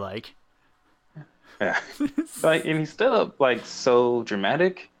 Splinter like. yeah, like and he stood up like so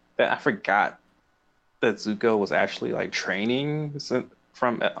dramatic that I forgot that Zuko was actually like training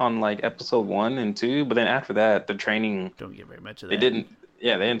from on like episode 1 and 2, but then after that the training Don't get very much of they that. didn't,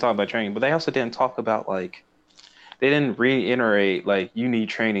 yeah, they didn't talk about training, but they also didn't talk about like they didn't reiterate like you need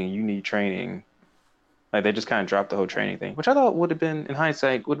training. Like they just kind of dropped the whole training thing, which I thought would have been, in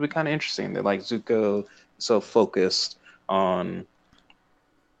hindsight, would have been kind of interesting. That like Zuko is so focused on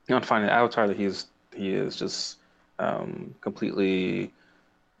finding the Avatar that he is just completely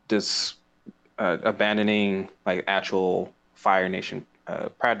dis abandoning like actual Fire Nation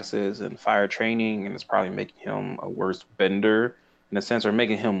practices and fire training, and it's probably making him a worse bender in a sense, or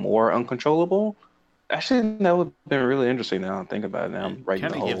making him more uncontrollable. Actually, that would have been really interesting now I think about it. Now I'm writing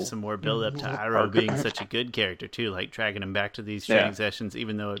Kind the of whole gives some more build up to Iroh arc. being such a good character too, like dragging him back to these training Yeah. sessions,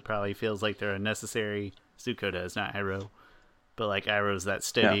 even though it probably feels like they're unnecessary. Zuko does, not Iroh. But like Iroh's that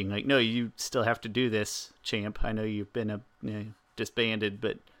steadying, like, no, you still have to do this, champ. I know you've been disbanded,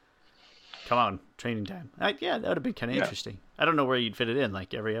 but come on, training time. Yeah, that would have been kind of interesting. I don't know where you'd fit it in.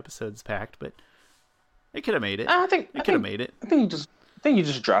 Like every episode's packed, but it could have made it. I think it could have made it. I think you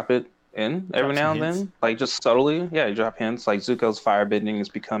just drop it in every now and then, like just subtly. Yeah, you drop hints. Like Zuko's firebending is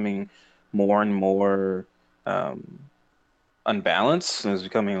becoming more and more unbalanced, and is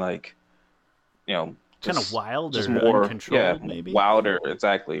becoming like, kind of wild, just or more uncontrolled, maybe wilder.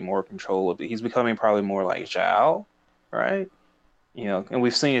 Exactly, more controllable. He's becoming probably more like Zhao, right? And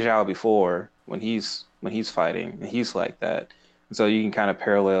we've seen Zhao before when he's fighting, and he's like that. And so you can kind of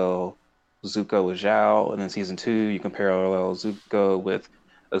parallel Zuko with Zhao, and then season 2 you can parallel Zuko with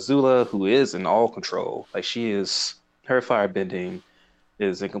Azula, who is in all control. Like her firebending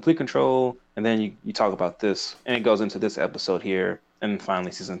is in complete control. And then you talk about this, and it goes into this episode here, and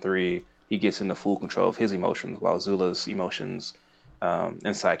finally season 3 he gets into full control of his emotions, while Azula's emotions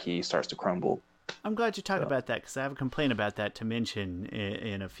and psyche starts to crumble. I'm glad you talked about that, because I have a complaint about that to mention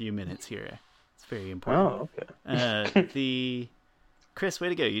in a few minutes here. It's very important. Oh, okay. Chris, way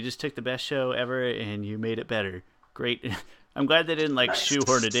to go. You just took the best show ever and you made it better. Great. I'm glad they didn't like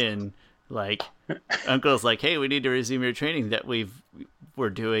shoehorn it in. Like Uncle's like, hey, we need to resume your training that we're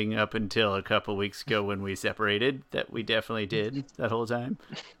doing up until a couple weeks ago when we separated, that we definitely did that whole time.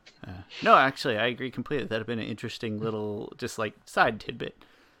 No, actually, I agree completely. That'd have been an interesting little just like side tidbit.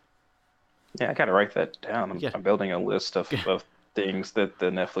 Yeah, I gotta write that down. I'm building a list of things that the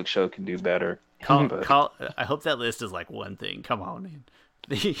Netflix show can do better. I hope that list is like one thing. Come on, man.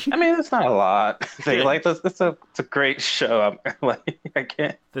 I mean, it's not a lot. Like it's a great show. I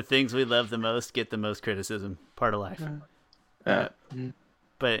can't. The things we love the most get the most criticism. Part of life.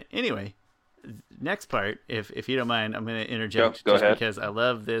 But anyway, next part, if you don't mind, I'm going to interject Go ahead. because I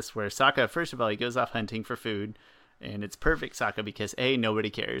love this. Where Sokka, first of all, he goes off hunting for food, and it's perfect Sokka because A,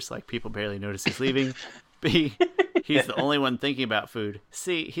 nobody cares. Like people barely notice he's leaving. B, he's the only one thinking about food.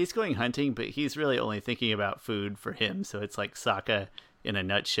 C, he's going hunting, but he's really only thinking about food for him. So it's like Sokka in a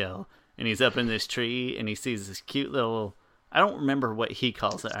nutshell. And he's up in this tree, and he sees this cute little, I don't remember what he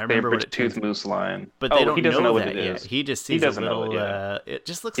calls it. I remember what it tooth moose lion. But they don't he doesn't know what that it yet. is. He just sees a little. It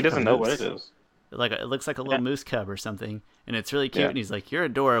just looks. He doesn't know what it is. Like it looks like a little moose cub or something, and it's really cute. And he's like, "You're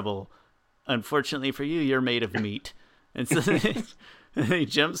adorable. Unfortunately for you, you're made of meat." And so he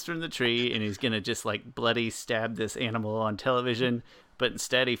jumps from the tree, and he's gonna just like bloody stab this animal on television. But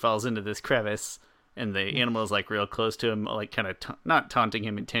instead, he falls into this crevice, and the animal is like real close to him, like kind of not taunting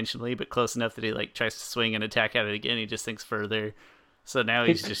him intentionally, but close enough that he like tries to swing and attack at it again. He just thinks further. So now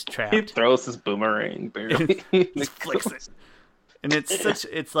he's just trapped. He throws his boomerang barely. He flicks it. And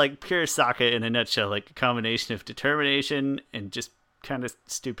it's like pure Sokka in a nutshell, like a combination of determination and just kind of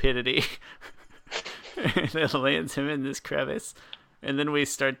stupidity. And it lands him in this crevice. And then we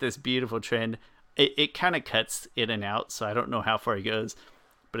start this beautiful trend. It kind of cuts in and out, so I don't know how far he goes.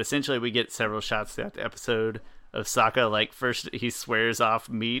 But essentially we get several shots throughout the episode of Sokka. Like first he swears off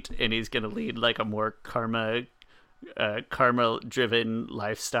meat, and he's going to lead like a more karma driven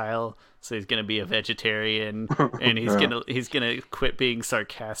lifestyle. So he's gonna be a vegetarian, and he's gonna quit being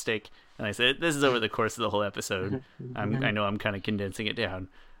sarcastic. And I said this is over the course of the whole episode. I know I'm kind of condensing it down,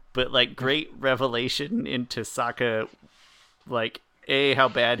 but like great revelation into Sokka, like A, how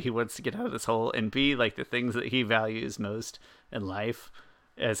bad he wants to get out of this hole, and B, like the things that he values most in life,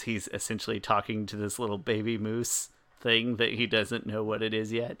 as he's essentially talking to this little baby moose thing that he doesn't know what it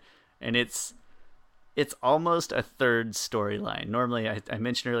is yet. And it's it's almost a third storyline. Normally, I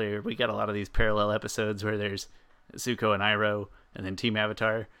mentioned earlier, we got a lot of these parallel episodes where there's Zuko and Iroh and then Team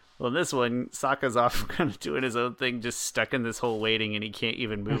Avatar. Well, in this one, Sokka's off kind of doing his own thing, just stuck in this hole waiting, and he can't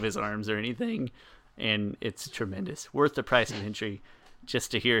even move his arms or anything. And it's tremendous. Worth the price of entry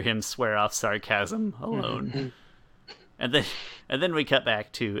just to hear him swear off sarcasm alone. And then we cut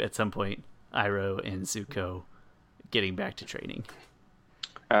back to, at some point, Iroh and Zuko getting back to training.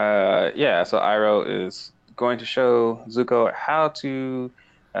 So Iroh is going to show Zuko how to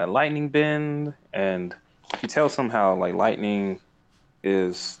lightning bend, and he tells him how like lightning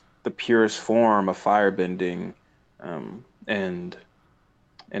is the purest form of fire bending, and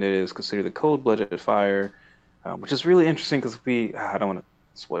it is considered the cold-blooded fire, which is really interesting because I don't want to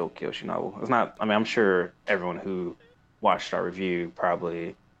spoil Kyoshi novel. It's not. I mean, I'm sure everyone who watched our review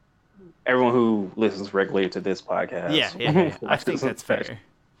everyone who listens regularly to this podcast. Yeah. I think that's fair.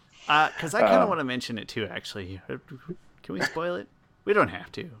 Because I kind of want to mention it too, actually. Can we spoil it? We don't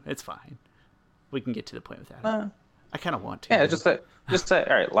have to. It's fine. We can get to the point with that. I kind of want to. Yeah, just say,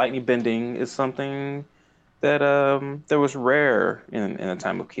 all right, lightning bending is something that was rare in the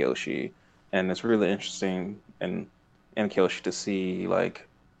time of Kyoshi. And it's really interesting in Kyoshi to see, like,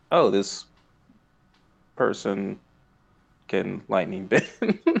 oh, this person can lightning bend.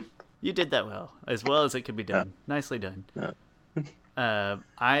 You did that well as it could be done. Nicely done.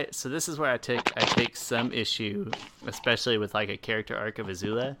 So this is where I take some issue, especially with like a character arc of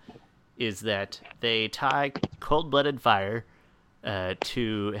Azula, is that they tie cold-blooded fire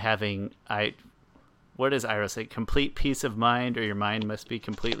to having what does Iroh say? Complete peace of mind, or your mind must be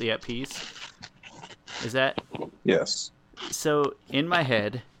completely at peace. Is that? Yes. So in my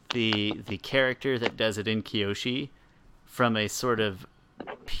head, the character that does it in Kyoshi, from a sort of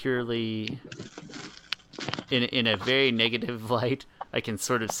purely in a very negative light, I can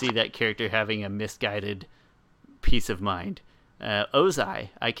sort of see that character having a misguided peace of mind. Ozai,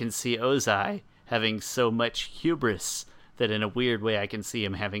 I can see Ozai having so much hubris that in a weird way I can see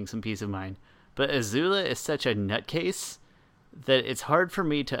him having some peace of mind. But Azula is such a nutcase that it's hard for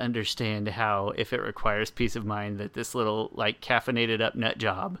me to understand how, if it requires peace of mind, that this little like caffeinated up nut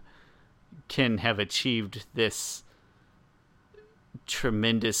job can have achieved this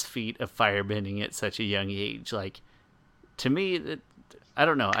tremendous feat of firebending at such a young age. Like, to me, I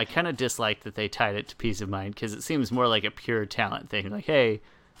don't know, I kind of dislike that they tied it to peace of mind, because it seems more like a pure talent thing. Like, hey,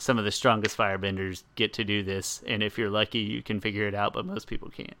 some of the strongest firebenders get to do this, and if you're lucky, you can figure it out, but most people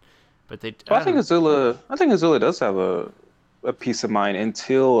can't. But I think Azula does have a peace of mind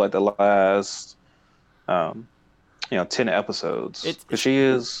until at the last 10 episodes,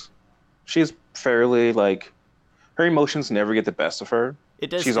 because she's fairly like, her emotions never get the best of her. It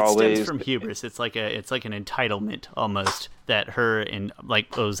does. It stems from hubris. It's like an entitlement almost that her and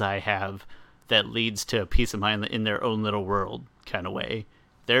like Ozai have, that leads to a peace of mind in their own little world kind of way.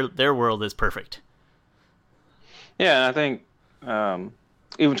 Their world is perfect. Yeah, and I think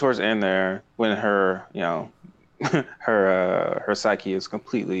even towards the end there, when her her psyche is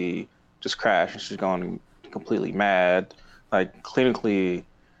completely just crashed and she's gone completely mad, like clinically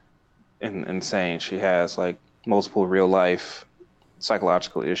insane. She has like multiple real life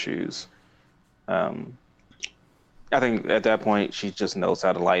psychological issues. I think at that point she just knows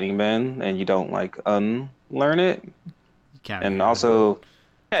how to lightning bend, and you don't like unlearn it. And also,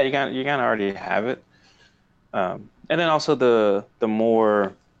 yeah, you kind of already have it. And then also the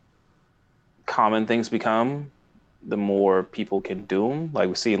more common things become, the more people can do them. Like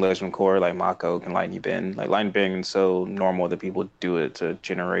we see in Legend of Korra, like Mako can lightning bend. Like lightning bending is so normal that people do it to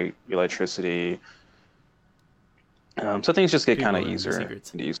generate electricity. So things just get kind of easier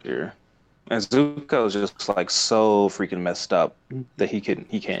and easier. And Zuko is just like so freaking messed up that he can't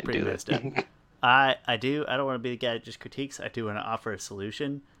do it. I don't want to be the guy that just critiques. I do want to offer a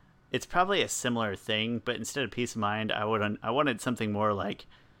solution. It's probably a similar thing, but instead of peace of mind, I wanted something more like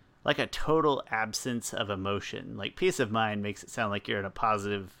a total absence of emotion. Like peace of mind makes it sound like you're in a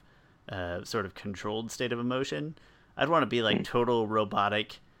positive, sort of controlled state of emotion. I'd want to be like total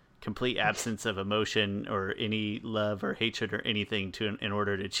robotic, complete absence of emotion or any love or hatred or anything in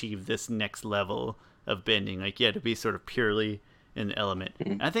order to achieve this next level of bending. Like, to be sort of purely in the element.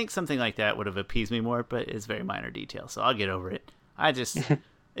 I think something like that would have appeased me more, but it's very minor detail, so I'll get over it.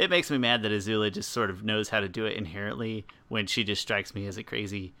 It makes me mad that Azula just sort of knows how to do it inherently when she just strikes me as a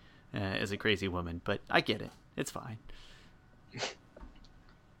crazy woman. But I get it. It's fine.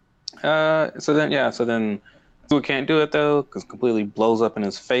 So then Zuko can't do it though, because completely blows up in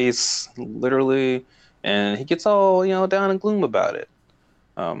his face, literally, and he gets all down in gloom about it.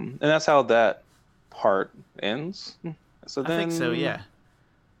 And that's how that part ends. So then, I think so, yeah.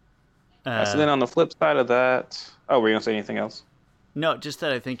 So then on the flip side of that, oh, were you gonna say anything else? No, just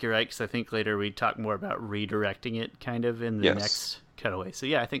that I think you're right, because I think later we talk more about redirecting it kind of in the Yes. next cutaway. So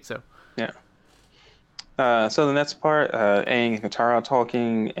yeah, I think so. Yeah. So the next part, Aang and Katara are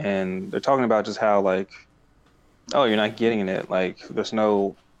talking, and they're talking about just how like, oh, you're not getting it. Like, there's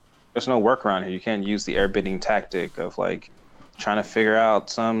no workaround here. You can't use the airbending tactic of like trying to figure out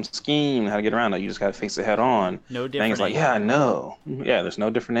some scheme how to get around it. You just gotta face it head on. No different. Aang's like, yeah, I know. Yeah, there's no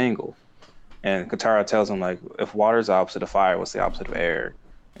different angle. And Katara tells him like, if water's the opposite of fire, what's the opposite of air?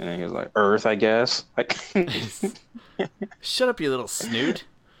 And then he's like, Earth, I guess. Like, Shut up, you little snoot.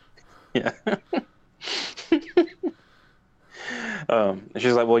 yeah. And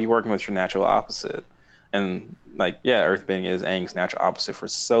she's like, well, you're working with your natural opposite. And like, yeah, earthbending is Aang's natural opposite for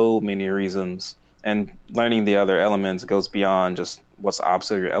so many reasons. And learning the other elements goes beyond just what's the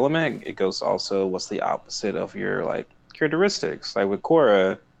opposite of your element. It goes also what's the opposite of your like characteristics. Like with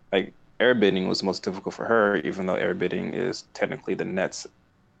Korra, like airbending was most difficult for her, even though airbending is technically it's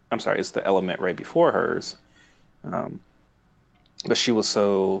the element right before hers. But she was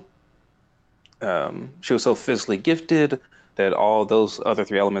so physically gifted that all those other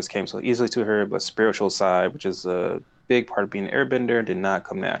three elements came so easily to her. But spiritual side, which is a big part of being an airbender, did not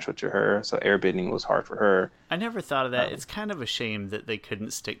come natural to her. So airbending was hard for her. I never thought of that. It's kind of a shame that they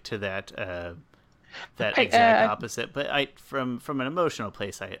couldn't stick to that exact opposite. But from an emotional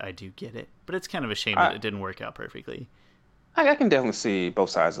place, I do get it. But it's kind of a shame that it didn't work out perfectly. I can definitely see both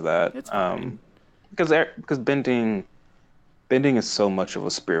sides of that. It's fine. Because bending is so much of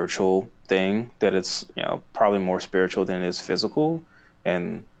a spiritual thing that it's probably more spiritual than it is physical,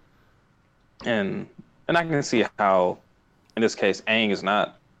 and I can see how in this case Aang is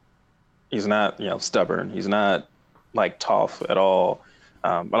not stubborn, he's not like tough at all,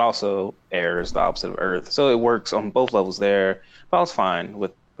 but also air is the opposite of earth, so it works on both levels there. But I was fine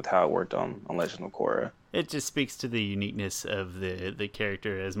with how it worked on Legend of Korra. It just speaks to the uniqueness of the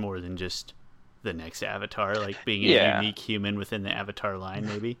character as more than just the next avatar, like being a unique human within the avatar line,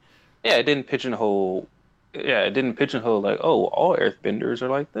 maybe. Yeah, it didn't pigeonhole. Yeah, it didn't pigeonhole like, oh, all earthbenders are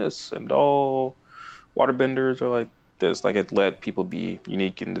like this, and all waterbenders are like this. Like, it let people be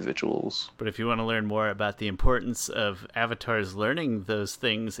unique individuals. But if you want to learn more about the importance of avatars learning those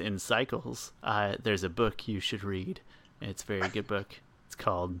things in cycles, there's a book you should read. It's a very good book. It's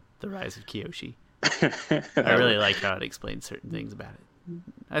called The Rise of Kyoshi. I really like how it explains certain things about it.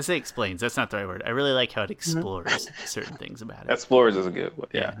 I say explains, that's not the right word. I really like how it explores certain things about it. Explores is a good one.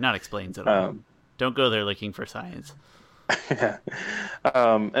 Yeah, not explains at all. Don't go there looking for science. Yeah.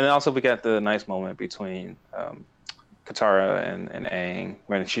 And then also we got the nice moment between Katara and Aang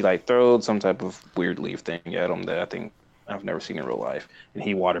when she like throws some type of weird leaf thing at him that I think I've never seen in real life, and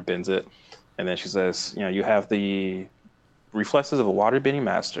he water bends it, and then she says, you have the reflexes of a water bending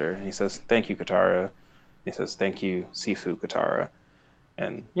master, and he says, thank you, Katara. He says, thank you, Sifu Katara.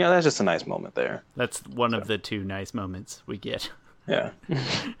 And that's just a nice moment there. That's one of the two nice moments we get. Yeah.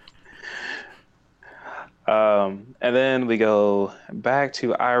 And then we go back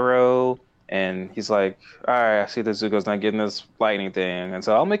to Iroh, and he's like, all right, I see that Zuko's not getting this lightning thing, and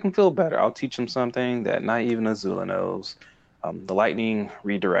so I'll make him feel better. I'll teach him something that not even Azula knows, the lightning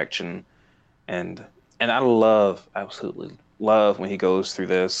redirection. And I absolutely love when he goes through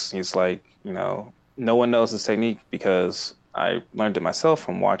this. He's like, no one knows this technique because I learned it myself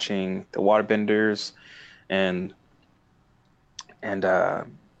from watching the waterbenders, and the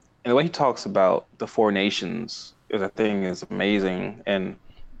way he talks about the four nations is amazing. And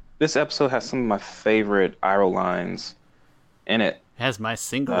this episode has some of my favorite Iroh lines in it. It has my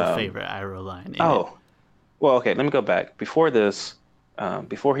single favorite Iroh line in it. Well, okay, let me go back. Before this,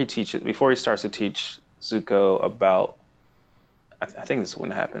 before he starts to teach Zuko about, I think this is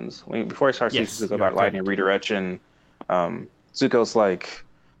when it happens. Before he starts teaching Zuko about lightning redirection, Zuko's like,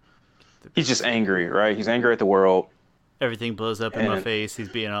 he's just angry, right? He's angry at the world. Everything blows up in my face. He's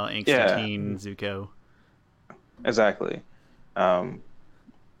being all angsty teen Zuko. Exactly. And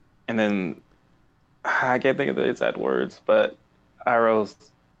then I can't think of the exact words, but Iroh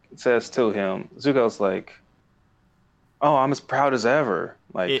says to him, Zuko's like, "Oh, I'm as proud as ever."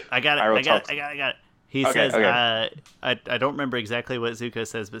 Like, I got it. He says, I don't remember exactly what Zuko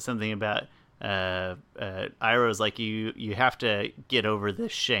says, but something about Iroh's like, you have to get over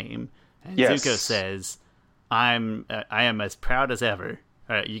this shame. And Zuko says, I am as proud as ever.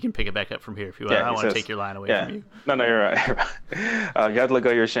 All right, you can pick it back up from here if you want. I don't want to take your line away from you. No, you're right. You have to let go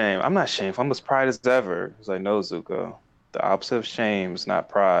of your shame. I'm not shameful. I'm as pride as ever. He's like, no, Zuko. The opposite of shame is not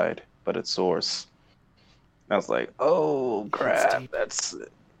pride, but its source. I was like, oh, crap.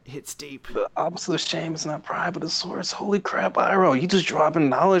 hits deep. The opposite of shame is not pride, but a source. Holy crap, Iroh, you just dropping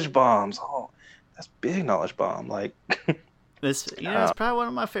knowledge bombs. Oh, that's big knowledge bomb. Like this, it's probably one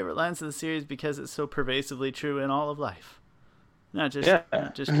of my favorite lines of the series because it's so pervasively true in all of life. Not just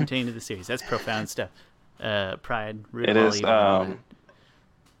contained in the series. That's profound stuff. Pride, root it of all is. evil.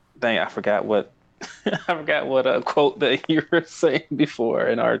 Dang, I forgot what quote that you were saying before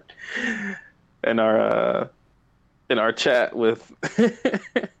in our chat with.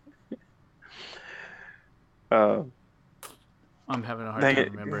 I'm having a hard time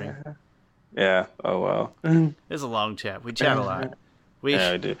remembering. Yeah. Oh well. It's a long chat. We chat a lot.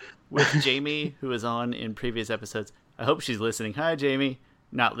 Yeah, I do. With Jamie, who was on in previous episodes. I hope she's listening. Hi, Jamie.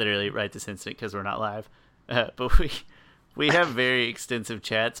 Not literally right this instant because we're not live, but we have very extensive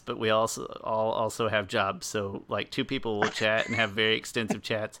chats. But we also have jobs. So like 2 people will chat and have very extensive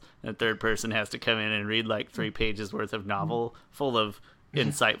chats, and a third person has to come in and read like 3 pages worth of novel full of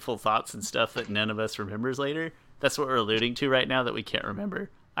insightful thoughts and stuff that none of us remembers later. That's what we're alluding to right now that we can't remember.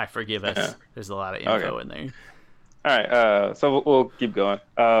 I forgive us. There's a lot of info in there. All right. So we'll keep going.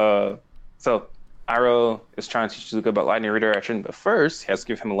 So Iroh is trying to teach Zuko about lightning redirection, but first he has to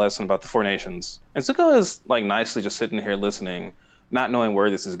give him a lesson about the 4 nations. And Zuko is like nicely just sitting here listening, not knowing where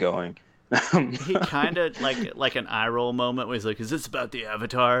this is going. He kind of like an eye roll moment where he's like, "Is this about the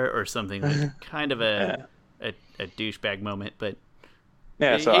Avatar or something?" Like kind of a douchebag moment, but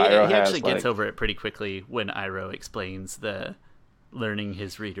yeah. So he actually gets over it pretty quickly when Iroh explains the learning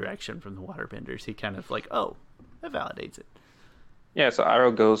his redirection from the waterbenders. He kind of like, oh, that validates it. Yeah, so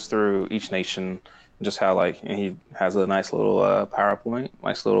Iroh goes through each nation, just how and he has a nice little PowerPoint,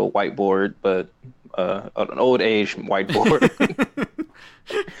 nice little whiteboard, but an old age whiteboard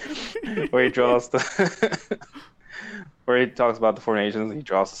where he draws where he talks about the 4 nations. He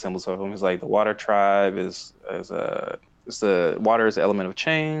draws the symbols of them. He's like, the water tribe is the water is the element of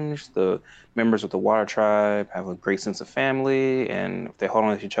change. The members of the water tribe have a great sense of family, and if they hold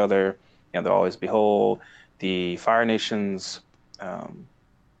on to each other, they'll always be whole. The fire nations.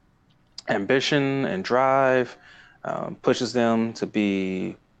 Ambition and drive pushes them to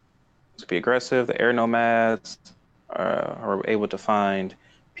be aggressive. The air nomads are able to find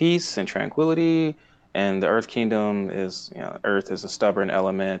peace and tranquility, and the Earth Kingdom is, Earth is a stubborn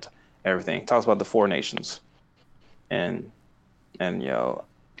element. Everything talks about the 4 nations, and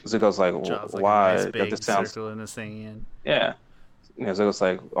Zuko's like, why? A nice big this sounds circle in this thing in. Yeah, Zuko's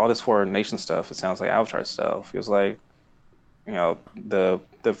like, all this 4 nation stuff. It sounds like Avatar stuff. He was like, the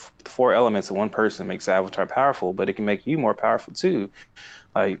 4 elements in one person makes Avatar powerful, but it can make you more powerful too.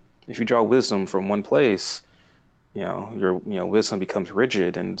 Like if you draw wisdom from one place, your wisdom becomes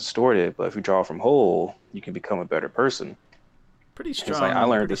rigid and distorted. But if you draw from whole, you can become a better person. Pretty strong. I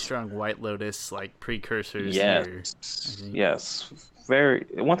learned strong White Lotus precursors. Yes. Very.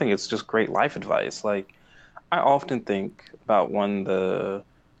 One thing, it's just great life advice. Like I often think about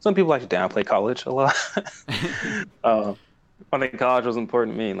some people like to downplay college a lot. I think college was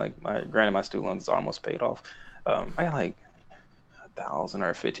important to me. Like, granted, my student loans are almost paid off. I got like 1,000 or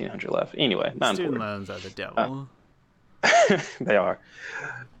 1,500 left. Anyway, not student important. Loans are the devil. They are,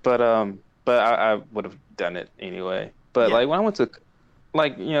 but I would have done it anyway. But when I went to,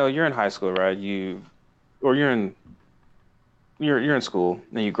 you're in high school, right? You're in school,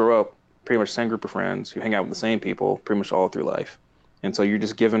 and you grow up pretty much the same group of friends. You hang out with the same people pretty much all through life, and so you're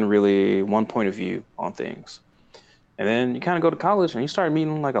just given really one point of view on things. And then you kind of go to college and you start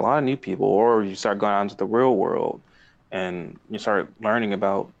meeting a lot of new people, or you start going out into the real world and you start learning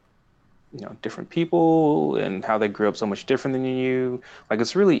about, different people and how they grew up so much different than you.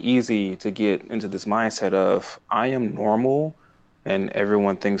 It's really easy to get into this mindset of I am normal and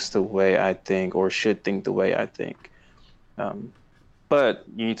everyone thinks the way I think or should think the way I think. But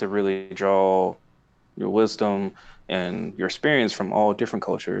you need to really draw your wisdom and your experience from all different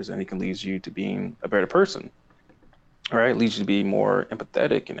cultures, and it can lead you to being a better person. Right, leads you to be more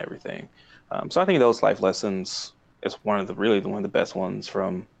empathetic and everything. So I think those life lessons is one of the best ones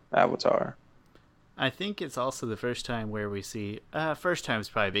from Avatar. I think it's also the first time where we see. First time is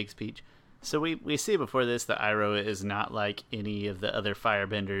probably a big speech. So we see before this that Iroh is not like any of the other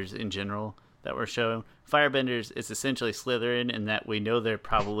firebenders in general that were shown. Firebenders is essentially Slytherin in that we know they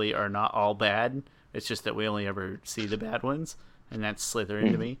probably are not all bad. It's just that we only ever see the bad ones, and that's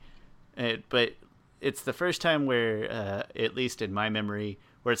Slytherin to me. But it's the first time where, at least in my memory,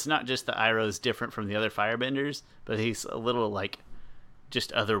 where it's not just that Iroh's different from the other firebenders, but he's a little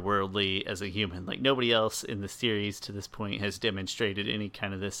just otherworldly as a human. Nobody else in the series to this point has demonstrated any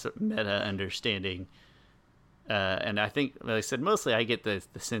kind of this meta understanding. And I think, like I said, mostly I get the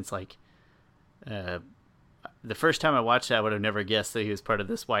sense the first time I watched that, I would have never guessed that he was part of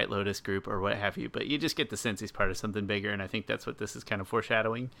this White Lotus group or what have you. But you just get the sense he's part of something bigger, and I think that's what this is kind of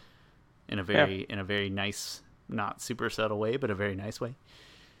foreshadowing in a very nice, not super subtle way, but a very nice way.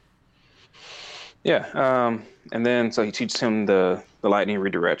 Yeah. And then so he teaches him the lightning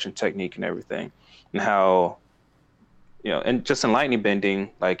redirection technique and everything, and how, and just in lightning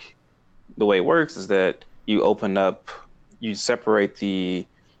bending, like the way it works is that you separate the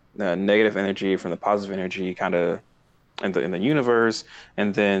negative energy from the positive energy, kind of in the universe,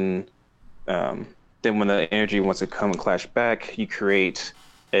 and then when the energy wants to come and clash back, you create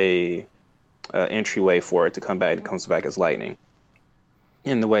a entryway for it to come back. It comes back as lightning.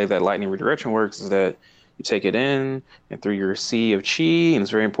 And the way that lightning redirection works is that you take it in and through your sea of chi, and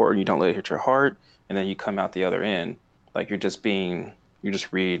it's very important you don't let it hit your heart, and then you come out the other end. Like you're just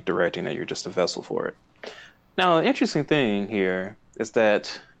redirecting it. You're just a vessel for it. Now, the interesting thing here is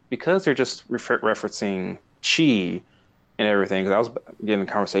that because they're just referencing chi and everything, because I was getting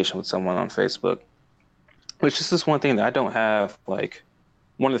a conversation with someone on Facebook, which is just one thing that I don't have, like,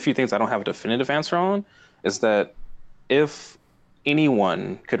 one of the few things I don't have a definitive answer on, is that if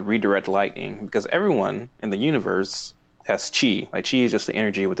anyone could redirect lightning, because everyone in the universe has chi. Like, chi is just the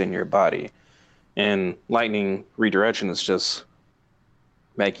energy within your body. And lightning redirection is just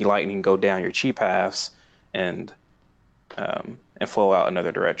making lightning go down your chi paths and flow out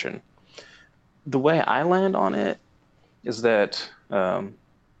another direction. The way I land on it is that, and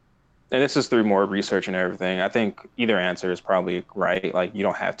this is through more research and everything, I think either answer is probably right. Like, you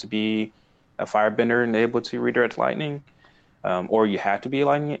don't have to be a firebender and able to redirect lightning, or you have to be a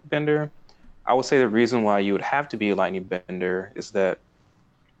lightning bender. I would say the reason why you would have to be a lightning bender is that,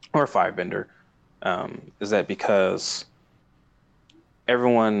 or a firebender, is that because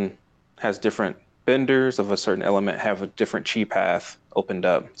everyone has different benders of a certain element have a different chi path opened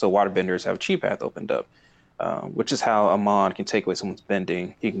up. So water benders have a chi path opened up, which is how Amon can take away someone's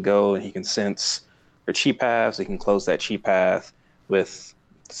bending. He can go and he can sense their chi paths. He can close that chi path with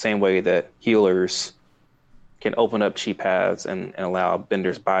the same way that healers can open up chi paths and allow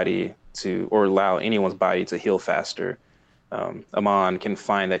bender's body to, or allow anyone's body to heal faster. Amon can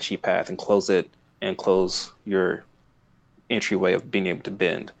find that chi path and close it and close your entryway of being able to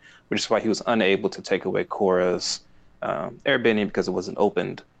bend, which is why he was unable to take away Korra's airbending, because it wasn't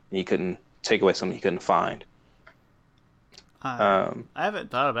opened and he couldn't take away something he couldn't find. I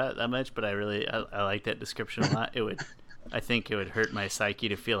haven't thought about it that much, but I like that description a lot. I think it would hurt my psyche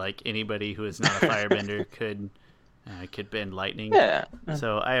to feel like anybody who is not a firebender could bend lightning. Yeah.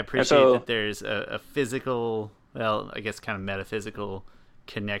 So I appreciate that there's a physical, well, I guess kind of metaphysical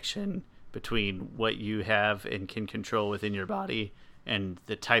connection between what you have and can control within your body and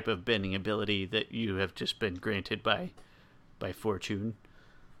the type of bending ability that you have just been granted by fortune.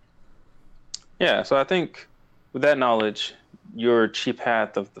 Yeah, so I think with that knowledge, your chi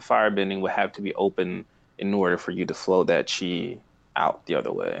path of the firebending would have to be open in order for you to flow that chi out the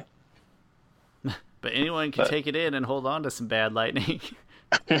other way. But anyone can take it in and hold on to some bad lightning.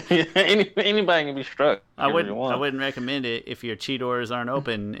 Anybody can be struck. I wouldn't recommend it if your chi doors aren't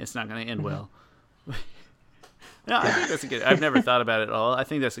open. It's not going to end well. No, I think that's a good. I've never thought about it at all. I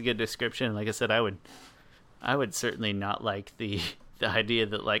think that's a good description. Like I said, I would certainly not like the idea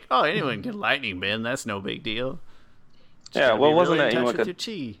that, like, oh, anyone can lightning bend. That's no big deal. Yeah, well, wasn't that anyone could?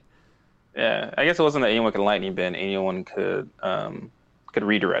 Chi. Yeah, I guess it wasn't that anyone could lightning bend. Anyone could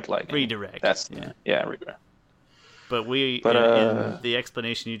redirect lightning. Redirect. That's redirect. But in the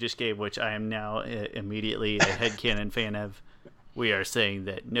explanation you just gave, which I am now immediately a headcanon fan of, we are saying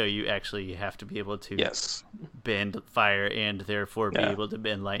that, no, you actually have to be able to bend fire and therefore be able to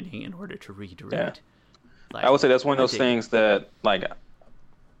bend lightning in order to redirect. Yeah. I would say that's one of those things that, like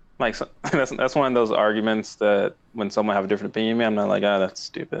that's one of those arguments that when someone have a different opinion, I'm not like, that's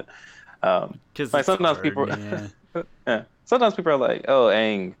stupid. Because like sometimes people, sometimes people are like, oh,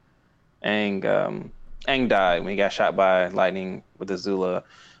 Aang died when he got shot by lightning with Azula,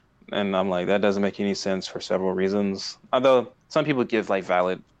 and I'm like, that doesn't make any sense for several reasons. Although some people give like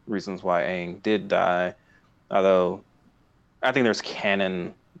valid reasons why Aang did die, although I think there's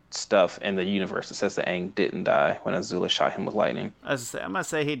canon stuff in the universe that says that Aang didn't die when Azula shot him with lightning. I'm gonna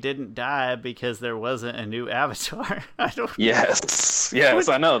say he didn't die because there wasn't a new Avatar. Yes,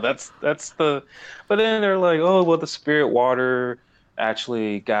 I know that's the. But then they're like, oh well, the spirit water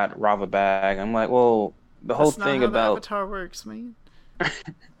actually got Rava back. I'm like, well, the whole thing about Avatar works, man.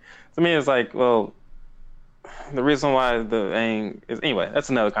 To me, it's like, well, the reason why the Aang is anyway. That's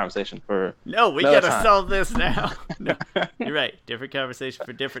another conversation for No, we another gotta time. solve this now. No, you're right. Different conversation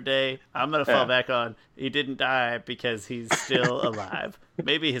for different day. I'm gonna fall Yeah. back on he didn't die because he's still alive.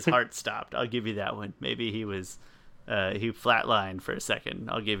 Maybe his heart stopped. I'll give you that one. Maybe he was he flatlined for a second.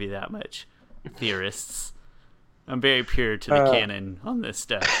 I'll give you that much. Theorists. I'm very pure to the canon on this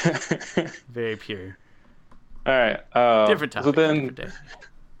stuff. Very pure. All right. Different topic. So then, different day.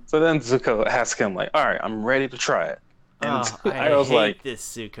 so then Zuko asks him like, "All right, I'm ready to try it." And Oh, I was hate like, this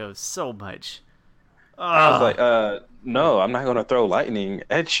Zuko so much. I was like, Oh, no, I'm not gonna throw lightning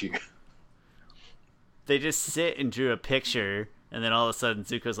at you. they just sit and drew a picture, and then all of a sudden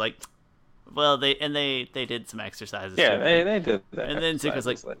Zuko's like, well, they did some exercises. Yeah, too. they did that. And then Zuko's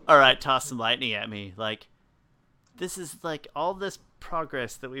like, It's like, all right, toss some lightning at me. Like, this is like all this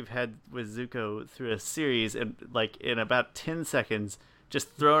progress that we've had with Zuko through a series, and like in about 10 seconds, just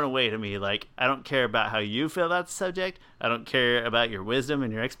thrown away to me. Like, I don't care about how you feel about the subject. I don't care about your wisdom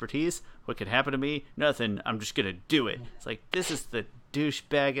and your expertise. What could happen to me? Nothing. I'm just gonna do it. It's like, this is the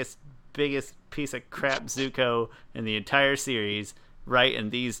douchebaggest, biggest piece of crap Zuko in the entire series, right in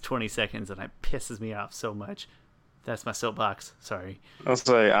these 20 seconds, and it pisses me off so much. That's my soapbox. Sorry. I was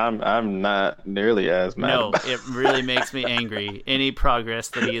like, I'm not nearly as mad. No, about it really makes me angry. Any progress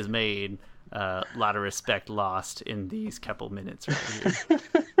that he has made, a lot of respect lost in these couple minutes right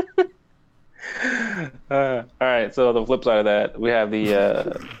here. All right, so the flip side of that, we have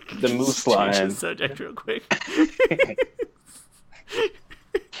the moose Change lion. the subject real quick.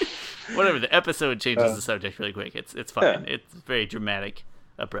 Whatever, the episode changes the subject really quick. It's fine. Yeah. It's very dramatic,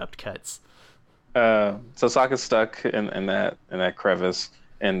 abrupt cuts. So Sokka's stuck in that crevice,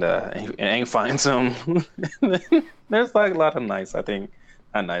 and Aang finds him. There's like a lot of nice, I think,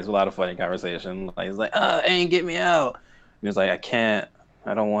 not nice, a lot of funny conversation. Like he's like, Aang, get me out. And he's like, I can't.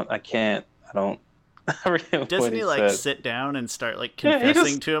 I don't want. I can't. I don't. I forget what Doesn't he like said. sit down and start like Yeah, he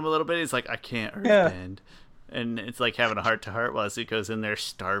confessing just- to him a little bit? He's like, I can't Yeah. earthbend. And it's like having a heart to heart while Zuko's in there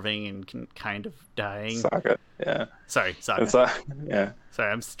starving and kind of dying. Sokka? Yeah. Sorry, Sokka. It's yeah. Sorry,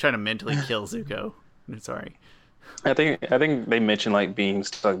 I'm trying to mentally kill Zuko. Sorry. I think they mentioned like being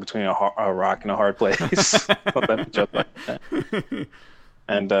stuck between a rock and a hard place. Something just like that.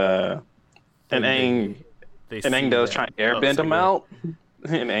 And Aang does try to airbend him out.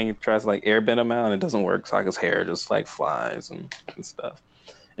 And Aang tries to like airbend him out, and it doesn't work. Sokka's hair just like flies and stuff.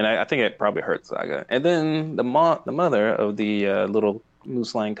 And I think it probably hurts Sokka. And then the mother of the little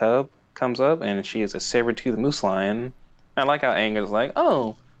moose lion cub comes up, and she is a saber-toothed moose lion. I like how Aang is like,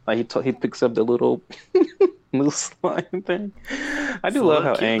 oh, like he picks up the little moose lion thing. I do love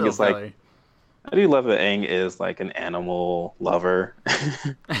how Aang is like. I do love that Aang is like an animal lover.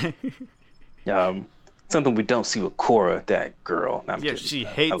 Something we don't see with Korra, that girl. No, I'm Yeah, kidding. she I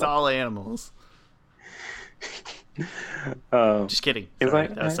hates love- all animals. Um, Just kidding. He's Sorry,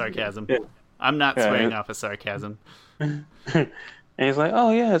 like, that was sarcasm. yeah. I'm not Yeah, swearing it- off of sarcasm. and he's like,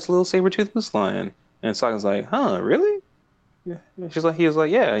 oh yeah, it's a little saber-toothed moose lion. And Sokka's like, huh, really? Yeah. He was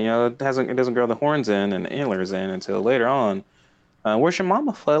like, yeah, it doesn't grow the horns in and the antlers in until later on. Where's your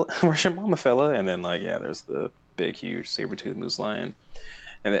mama, fella? Where's your mama, fella? And then like, yeah, there's the big, huge saber-toothed moose lion.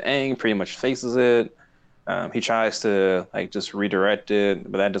 And then Aang pretty much faces it. He tries to like just redirect it,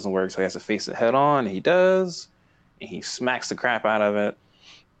 but that doesn't work, so he has to face it head on. He does. And he smacks the crap out of it.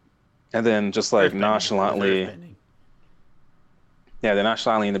 And then just like Earthbending. nonchalantly, Earthbending. yeah, they're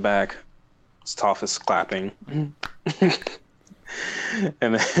nonchalantly in the back. Toph is clapping.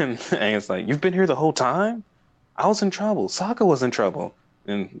 And then Aang's like, you've been here the whole time? I was in trouble. Sokka was in trouble.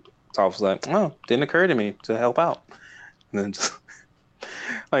 And Toph's like, oh, didn't occur to me to help out. And then just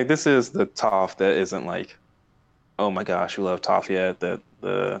like, this is the Toph that isn't like, oh my gosh, we love Toph yet.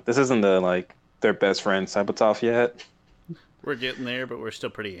 This isn't the like their best friend type of Toph yet. We're getting there, but we're still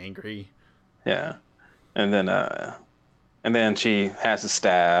pretty angry. Yeah. And then she has a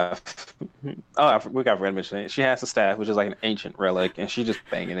staff. Oh, we got to mention it. She has a staff, which is like an ancient relic, and she's just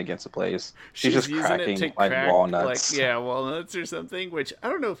banging against the place. She's just using cracking it to like crack, walnuts. like, yeah, walnuts or something. Which I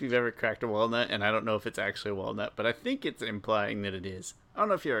don't know if you've ever cracked a walnut, and I don't know if it's actually a walnut, but I think it's implying that it is. I don't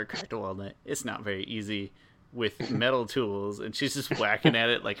know if you ever cracked a walnut. It's not very easy with metal tools, and she's just whacking at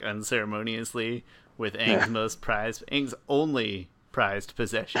it like unceremoniously with Aang's only prized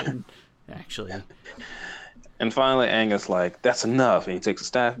possession, actually. And finally, Aang is like, that's enough. And he takes the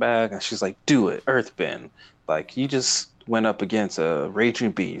staff back, and she's like, do it, Earthbend. Like, you just went up against a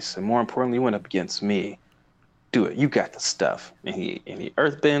raging beast, and more importantly, you went up against me. Do it. You got the stuff. And he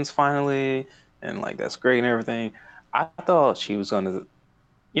Earthbends finally, and like, that's great and everything. I thought she was going to,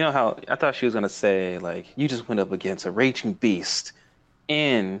 I thought she was going to say, like, you just went up against a raging beast,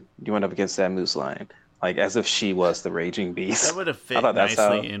 and you went up against that moose lion. like as if she was the raging beast. That would have fit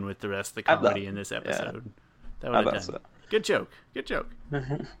nicely in with the rest of the comedy in this episode. Yeah. That would have done. So. Good joke. I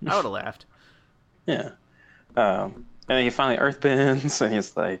would have laughed. Yeah. And then he finally earthbends, and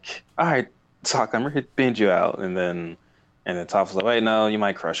he's like, "All right, Sokka, I'm ready to bend you out." And then Toph like, "Wait, no, you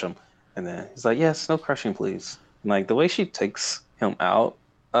might crush him." And then he's like, "Yes, no crushing, please." And like the way she takes him out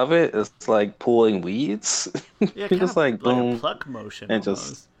of it is like pulling weeds. Yeah, just like boom, a pluck motion, and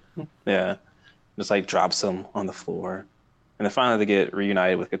almost. Just like drops him on the floor. And then finally they get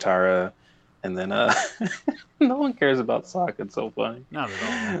reunited with Katara, and then no one cares about Sokka. It's so funny. Not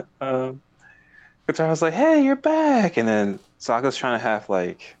at all. Katara's like, "Hey, you're back," and then Sokka's trying to have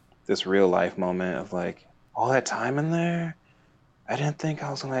like this real life moment of like, all that time in there, I didn't think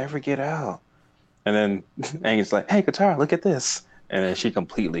I was gonna ever get out. And then Aang's like, "Hey, Katara, look at this," and then she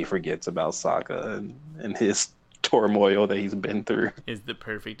completely forgets about Sokka and his turmoil that he's been through. Is the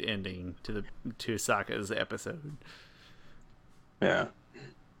perfect ending to Sokka's episode. Yeah.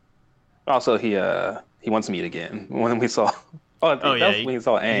 Also, he wants to meet again. When we saw, when he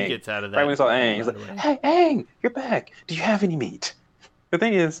saw Aang. He gets out of that. Right when he saw Aang, he's like, "Hey, Aang, you're back. Do you have any meat?" The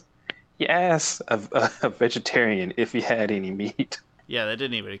thing is, he asked a vegetarian if he had any meat. Yeah, that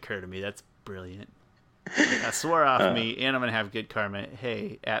didn't even occur to me. That's brilliant. Like, I swore off meat, and I'm gonna have good karma.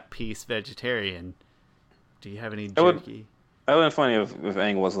 Hey, at peace, vegetarian. Do you have any jerky? That would have been funny if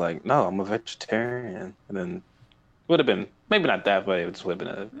Aang was like, "No, I'm a vegetarian," and then would have been maybe not that, but it just would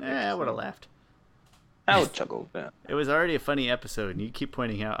have been I would have laughed. I would chuckle. Yeah. It was already a funny episode, and you keep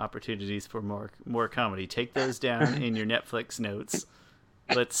pointing out opportunities for more comedy. Take those down in your Netflix notes.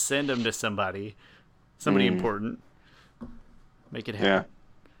 Let's send them to somebody important. Make it happen.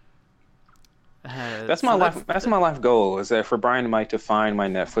 Yeah. That's my life. That's my life goal. Is that for Brian and Mike to find my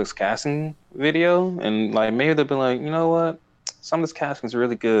Netflix casting video, and like maybe they'll be like, "You know what? Some of this casting is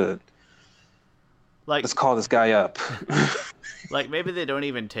really good. Like, let's call this guy up." Like maybe they don't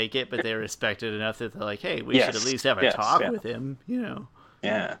even take it, but they respect it enough that they're like, "Hey, we should at least have a talk with him." You know?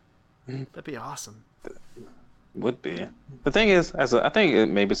 Yeah. That'd be awesome. Would be. The thing is, I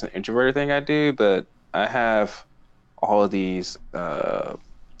think maybe it's an introverted thing I do, but I have all these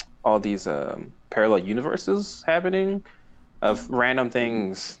parallel universes happening of random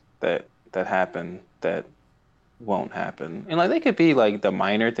things that happen that won't happen, and like they could be like the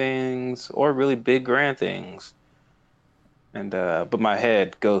minor things or really big grand things, and but my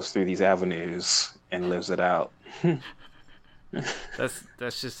head goes through these avenues and lives it out.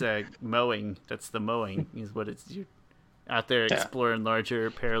 That's just mowing. That's the mowing is what it's. You're out there exploring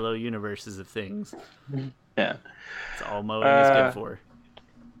larger parallel universes of things. Yeah, it's all mowing is good for.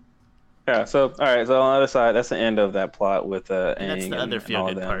 Yeah. So all right. So on the other side, that's the end of that plot with Aang. That's the other feel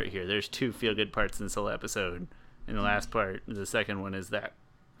good part here. There's two feel good parts in this whole episode. And the last part, the second one, is that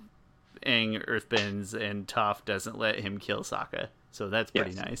Aang earthbends and Toph doesn't let him kill Sokka. So that's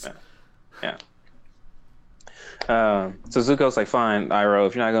pretty nice. Yeah. So Zuko's like, "Fine, Iroh,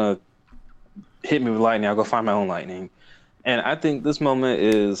 if you're not gonna hit me with lightning, I'll go find my own lightning." And I think this moment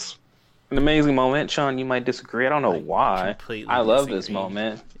is an amazing moment. Sean, you might disagree. I don't know why. I love this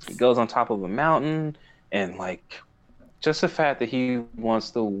moment. He goes on top of a mountain, and like just the fact that he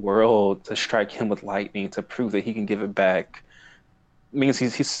wants the world to strike him with lightning to prove that he can give it back means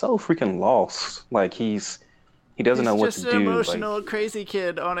he's so freaking lost. Like he doesn't know what to do. He's just an emotional, crazy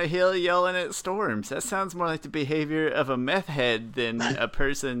kid on a hill yelling at storms. That sounds more like the behavior of a meth head than a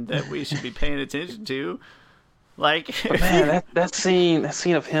person that we should be paying attention to. Like, but man, that scene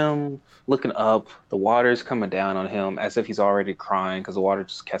of him looking up, the water's coming down on him as if he's already crying because the water's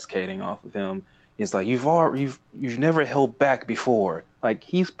just cascading off of him. He's like, you've never held back before. Like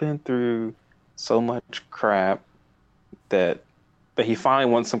he's been through so much crap that he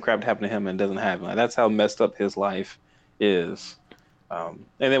finally wants some crap to happen to him and it doesn't happen. Like, that's how messed up his life is. And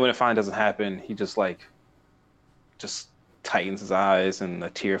then when it finally doesn't happen, he just tightens his eyes and a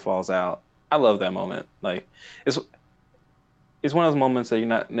tear falls out. I love that moment. Like it's one of those moments that you're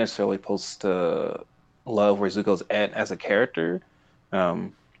not necessarily supposed to love where Zuko's at as a character.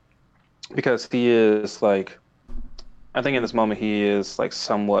 Because he is like, I think in this moment he is like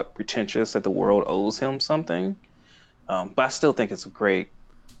somewhat pretentious that the world owes him something. But I still think it's a great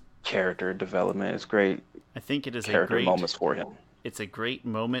character development. It's great. I think it is character moments for him. It's a great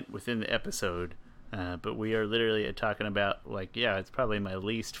moment within the episode. But we are literally talking about it's probably my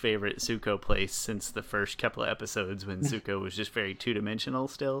least favorite Zuko place since the first couple of episodes when Zuko was just very two-dimensional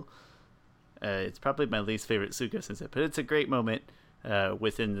still. It's probably my least favorite Zuko since it, but it's a great moment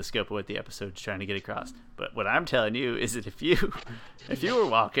within the scope of what the episode's trying to get across. But what I'm telling you is that if you were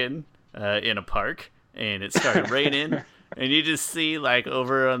walking in a park and it started raining And you just see, like,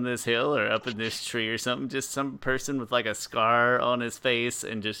 over on this hill or up in this tree or something, just some person with, like, a scar on his face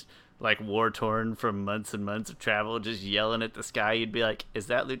and just, like, war-torn from months and months of travel, just yelling at the sky. You'd be like, is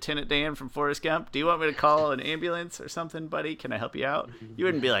that Lieutenant Dan from Forrest Gump? Do you want me to call an ambulance or something, buddy? Can I help you out? You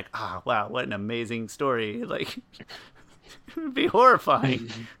wouldn't be like, oh, wow, what an amazing story. Like, it would be horrifying.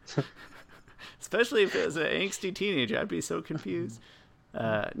 Especially if it was an angsty teenager. I'd be so confused.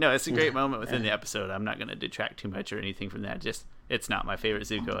 No, it's a great moment within the episode. I'm not going to detract too much or anything from that. Just, it's not my favorite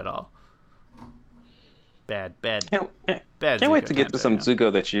Zuko at all. Bad. Can't Zuko wait to get to some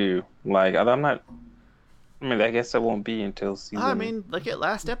Zuko that you like. I'm not. I mean, I guess that won't be until season. I mean, look at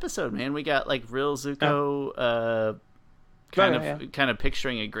last episode, man. We got like real Zuko, kind of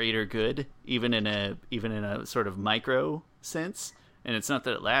picturing a greater good, even in a sort of micro sense. And it's not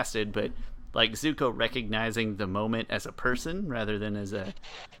that it lasted, but like Zuko recognizing the moment as a person rather than as an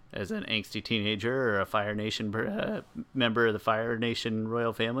angsty teenager or a Fire Nation member of the Fire Nation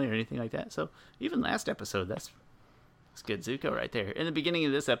royal family or anything like that. So even last episode, that's good Zuko right there. In the beginning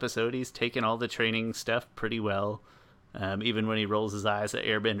of this episode, he's taken all the training stuff pretty well. Even when he rolls his eyes at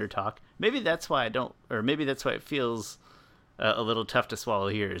Airbender talk. Maybe that's why it feels a little tough to swallow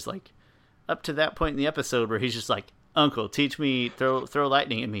here. Is like up to that point in the episode where he's just like, Uncle, teach me, throw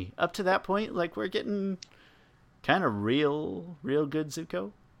lightning at me. Up to that point, like, we're getting kind of real good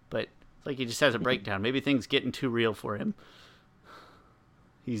Zuko. But, like, he just has a breakdown. Maybe things getting too real for him.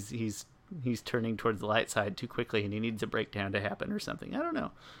 He's turning towards the light side too quickly, and he needs a breakdown to happen or something. I don't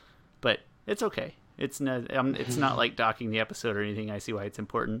know. But it's okay. It's not like docking the episode or anything. I see why it's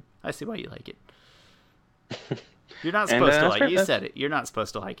important. I see why you like it. You're not supposed to like. You said it. You're not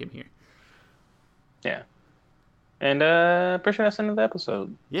supposed to like him here. Yeah. And pretty sure that's the end of the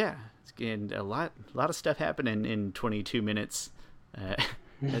episode. Yeah, and a lot of stuff happening in 22 minutes,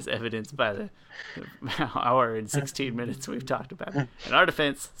 as evidenced by the hour and 16 minutes we've talked about. In our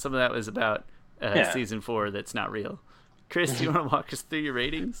defense, some of that was about season 4 that's not real. Chris, do you want to walk us through your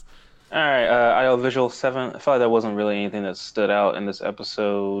ratings? All right, audiovisual 7. I felt like there wasn't really anything that stood out in this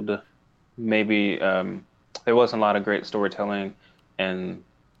episode. Maybe there wasn't a lot of great storytelling and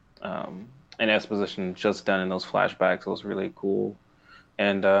exposition just done in those flashbacks. It was really cool.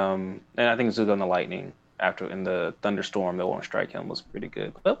 And I think Zuko and the Lightning in the thunderstorm that won't strike him was pretty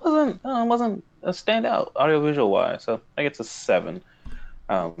good. But it wasn't a standout audiovisual wise. So I guess a 7.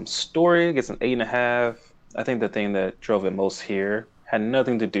 Story gets an 8.5. I think the thing that drove it most here had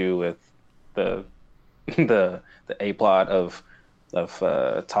nothing to do with the A plot of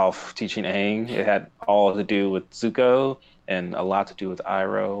Toph teaching Aang. It had all to do with Zuko and a lot to do with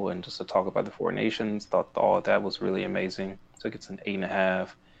Iroh and just to talk about the Four Nations. Thought all of that was really amazing. So it gets an 8.5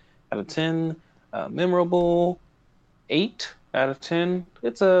 out of 10. Memorable, 8 out of 10.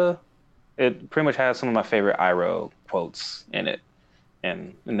 It pretty much has some of my favorite Iroh quotes in it,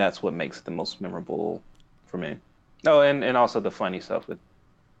 and that's what makes it the most memorable for me. Oh, and also the funny stuff with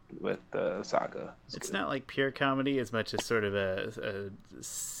the saga. It's good. Not like pure comedy as much as sort of a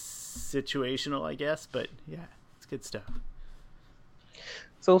situational, I guess, but yeah, it's good stuff.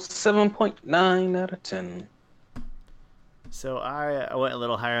 So 7.9 out of 10. So I went a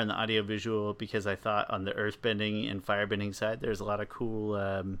little higher on the audiovisual because I thought on the earthbending and firebending side there's a lot of cool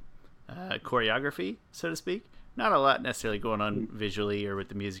choreography, so to speak. Not a lot necessarily going on visually or with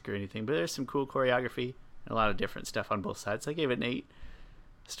the music or anything, but there's some cool choreography and a lot of different stuff on both sides. So I gave it an 8.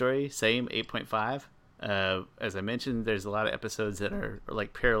 Story, same, 8.5. As I mentioned, there's a lot of episodes that are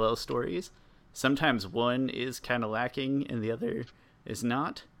like parallel stories. Sometimes one is kind of lacking and the other is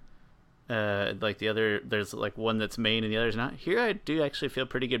not. Like the other, there's like one that's main and the other's not. Here I do actually feel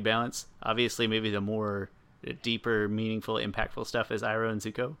pretty good balance. Obviously, maybe the more deeper, meaningful, impactful stuff is Iroh and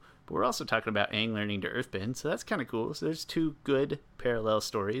Zuko. But we're also talking about Aang learning to earthbend, so that's kind of cool. So there's 2 good parallel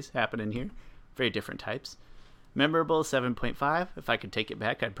stories happening here. Very different types. Memorable, 7.5. If I could take it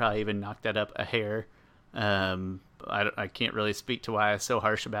back, I'd probably even knock that up a hair. I can't really speak to why I was so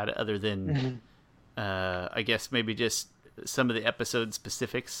harsh about it other than I guess maybe just some of the episode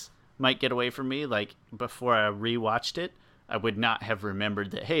specifics might get away from me. Like before I rewatched it, I would not have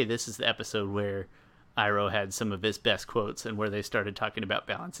remembered that, hey, this is the episode where Iroh had some of his best quotes and where they started talking about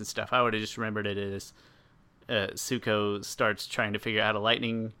balance and stuff. I would have just remembered it as Zuko starts trying to figure out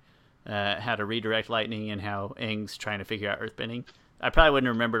how to redirect lightning and how Aang's trying to figure out earthbending. I probably wouldn't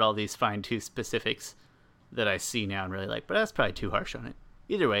have remembered all these fine-tooth specifics that I see now and really like, but that's probably too harsh on it.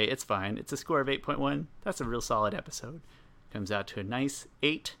 Either way, it's fine. It's a score of 8.1. That's a real solid episode. Comes out to a nice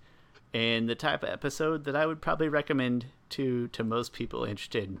 8. And the type of episode that I would probably recommend to most people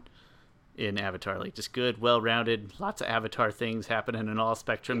interested in Avatar. Like just good, well-rounded, lots of Avatar things happening in all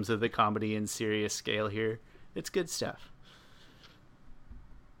spectrums of the comedy and serious scale here. It's good stuff.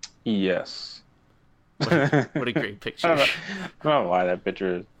 Yes. What a great picture. I don't know why that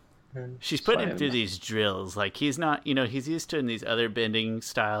picture. She's putting him through these drills. Like he's not, he's used to in these other bending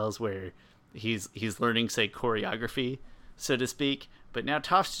styles where he's learning, say, choreography, so to speak. But now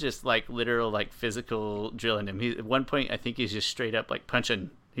Toph's just like literal, like physical drilling him. At one point, I think he's just straight up like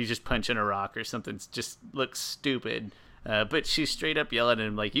punching. He's just punching a rock or something. It just looks stupid. But she's straight up yelling at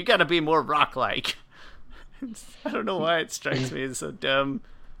him like, "You got to be more rock-like." I don't know why it strikes me as so dumb,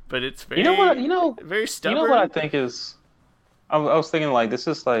 but it's very, very stubborn. You know what I think is, I was thinking like this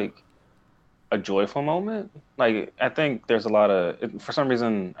is like a joyful moment. Like I think there's a lot of, for some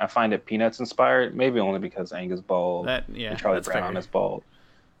reason I find it Peanuts inspired. Maybe only because Aang is bald and Charlie Brown is bald.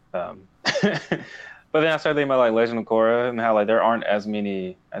 But then I started thinking about like Legend of Korra and how like there aren't as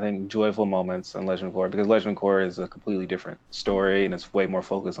many, I think, joyful moments in Legend of Korra because Legend of Korra is a completely different story and it's way more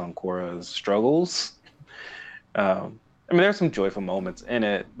focused on Korra's struggles. I mean, there's some joyful moments in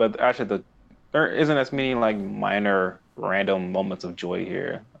it, but actually there isn't as many like minor random moments of joy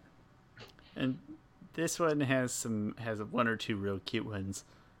here. And this one has one or two real cute ones.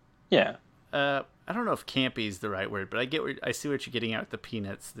 Yeah. I don't know if campy is the right word, but I see what you're getting at with the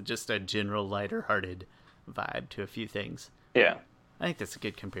Peanuts. Just a general lighter-hearted vibe to a few things. Yeah. I think that's a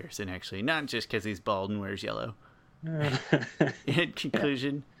good comparison, actually. Not just because he's bald and wears yellow. In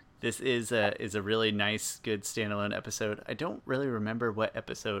conclusion, this is a really nice, good standalone episode. I don't really remember what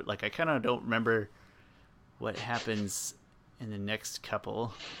episode. Like, I kind of don't remember what happens in the next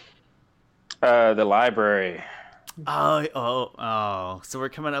couple. The library. Oh! So we're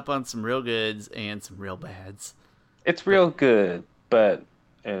coming up on some real goods and some real bads. It's real good, but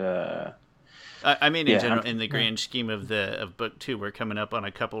I mean, in general, in the grand scheme of book 2, we're coming up on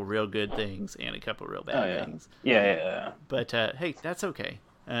a couple real good things and a couple real bad things. Yeah. But hey, that's okay.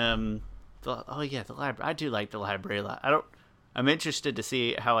 The library. I do like the library a lot. I'm interested to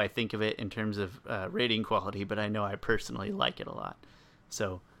see how I think of it in terms of rating quality, but I know I personally like it a lot.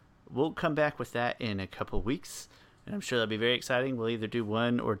 So we'll come back with that in a couple weeks, and I'm sure that'll be very exciting. We'll either do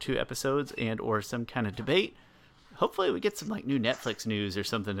 1 or 2 episodes or some kind of debate. Hopefully we get some like new Netflix news or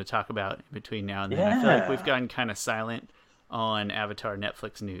something to talk about in between now and then. I feel like we've gone kind of silent on Avatar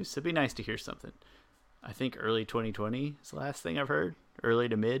Netflix news, so it'd be nice to hear something. I think early 2020 is the last thing I've heard. Early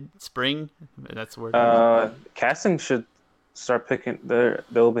to mid spring. That's the word. Casting should start picking.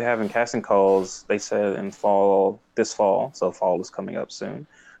 They'll be having casting calls. They said in this fall. So fall is coming up soon.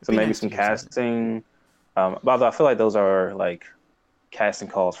 So maybe some casting. Although I feel like those are like casting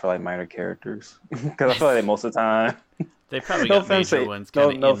calls for like minor characters because I feel like most of the time they probably got major ones.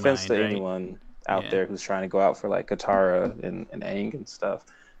 No offense to anyone out there who's trying to go out for like Katara and Aang and stuff.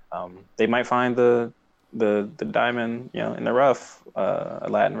 They might find the diamond, in the rough,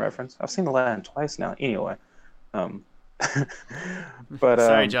 Aladdin reference. I've seen Aladdin twice now. Anyway, but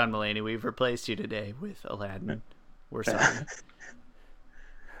sorry, John Mulaney, we've replaced you today with Aladdin. We're sorry.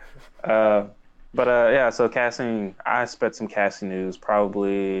 So casting. I expect some casting news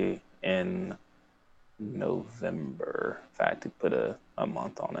probably in November. In fact, to put a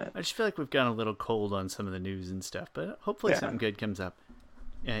month on it. I just feel like we've gone a little cold on some of the news and stuff, but hopefully something good comes up.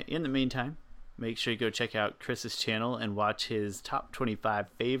 In the meantime, make sure you go check out Chris's channel and watch his top 25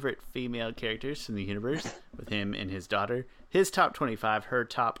 favorite female characters from the universe with him and his daughter. His top 25, her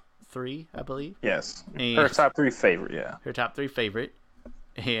top 3, I believe. Yes. And her top 3 favorite, yeah. Her top 3 favorite.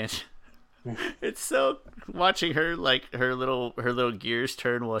 And it's so watching her, like her little gears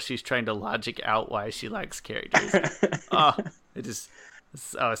turn while she's trying to logic out why she likes characters. It was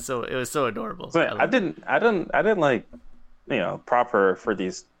so adorable. So I didn't like, prop her for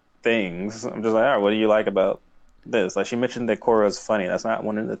these things. I'm just like, all right, what do you like about this? Like, she mentioned that Korra is funny. That's not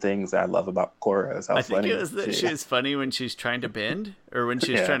one of the things that I love about Korra. Is how I think it was that she was funny when she's trying to bend or when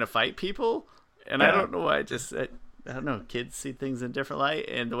she's trying to fight people. And I don't know why. I don't know. Kids see things in different light,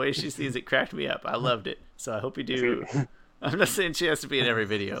 and the way she sees it cracked me up. I loved it. So I hope you do. I'm not saying she has to be in every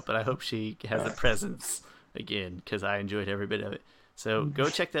video, but I hope she has a presence again because I enjoyed every bit of it. So go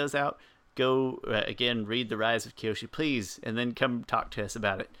check those out. Go again, read The Rise of Kyoshi, please, and then come talk to us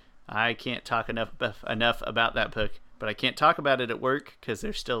about it. I can't talk enough about that book, but I can't talk about it at work because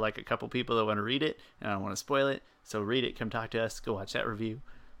there's still like a couple people that want to read it, and I don't want to spoil it. So read it, come talk to us, go watch that review.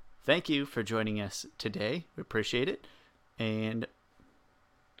 Thank you for joining us today. We appreciate it. And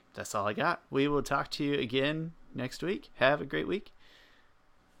that's all I got. We will talk to you again next week. Have a great week.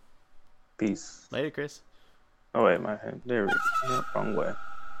 Peace. Later, Chris. Oh, wait, my hand. There we go. Wrong way.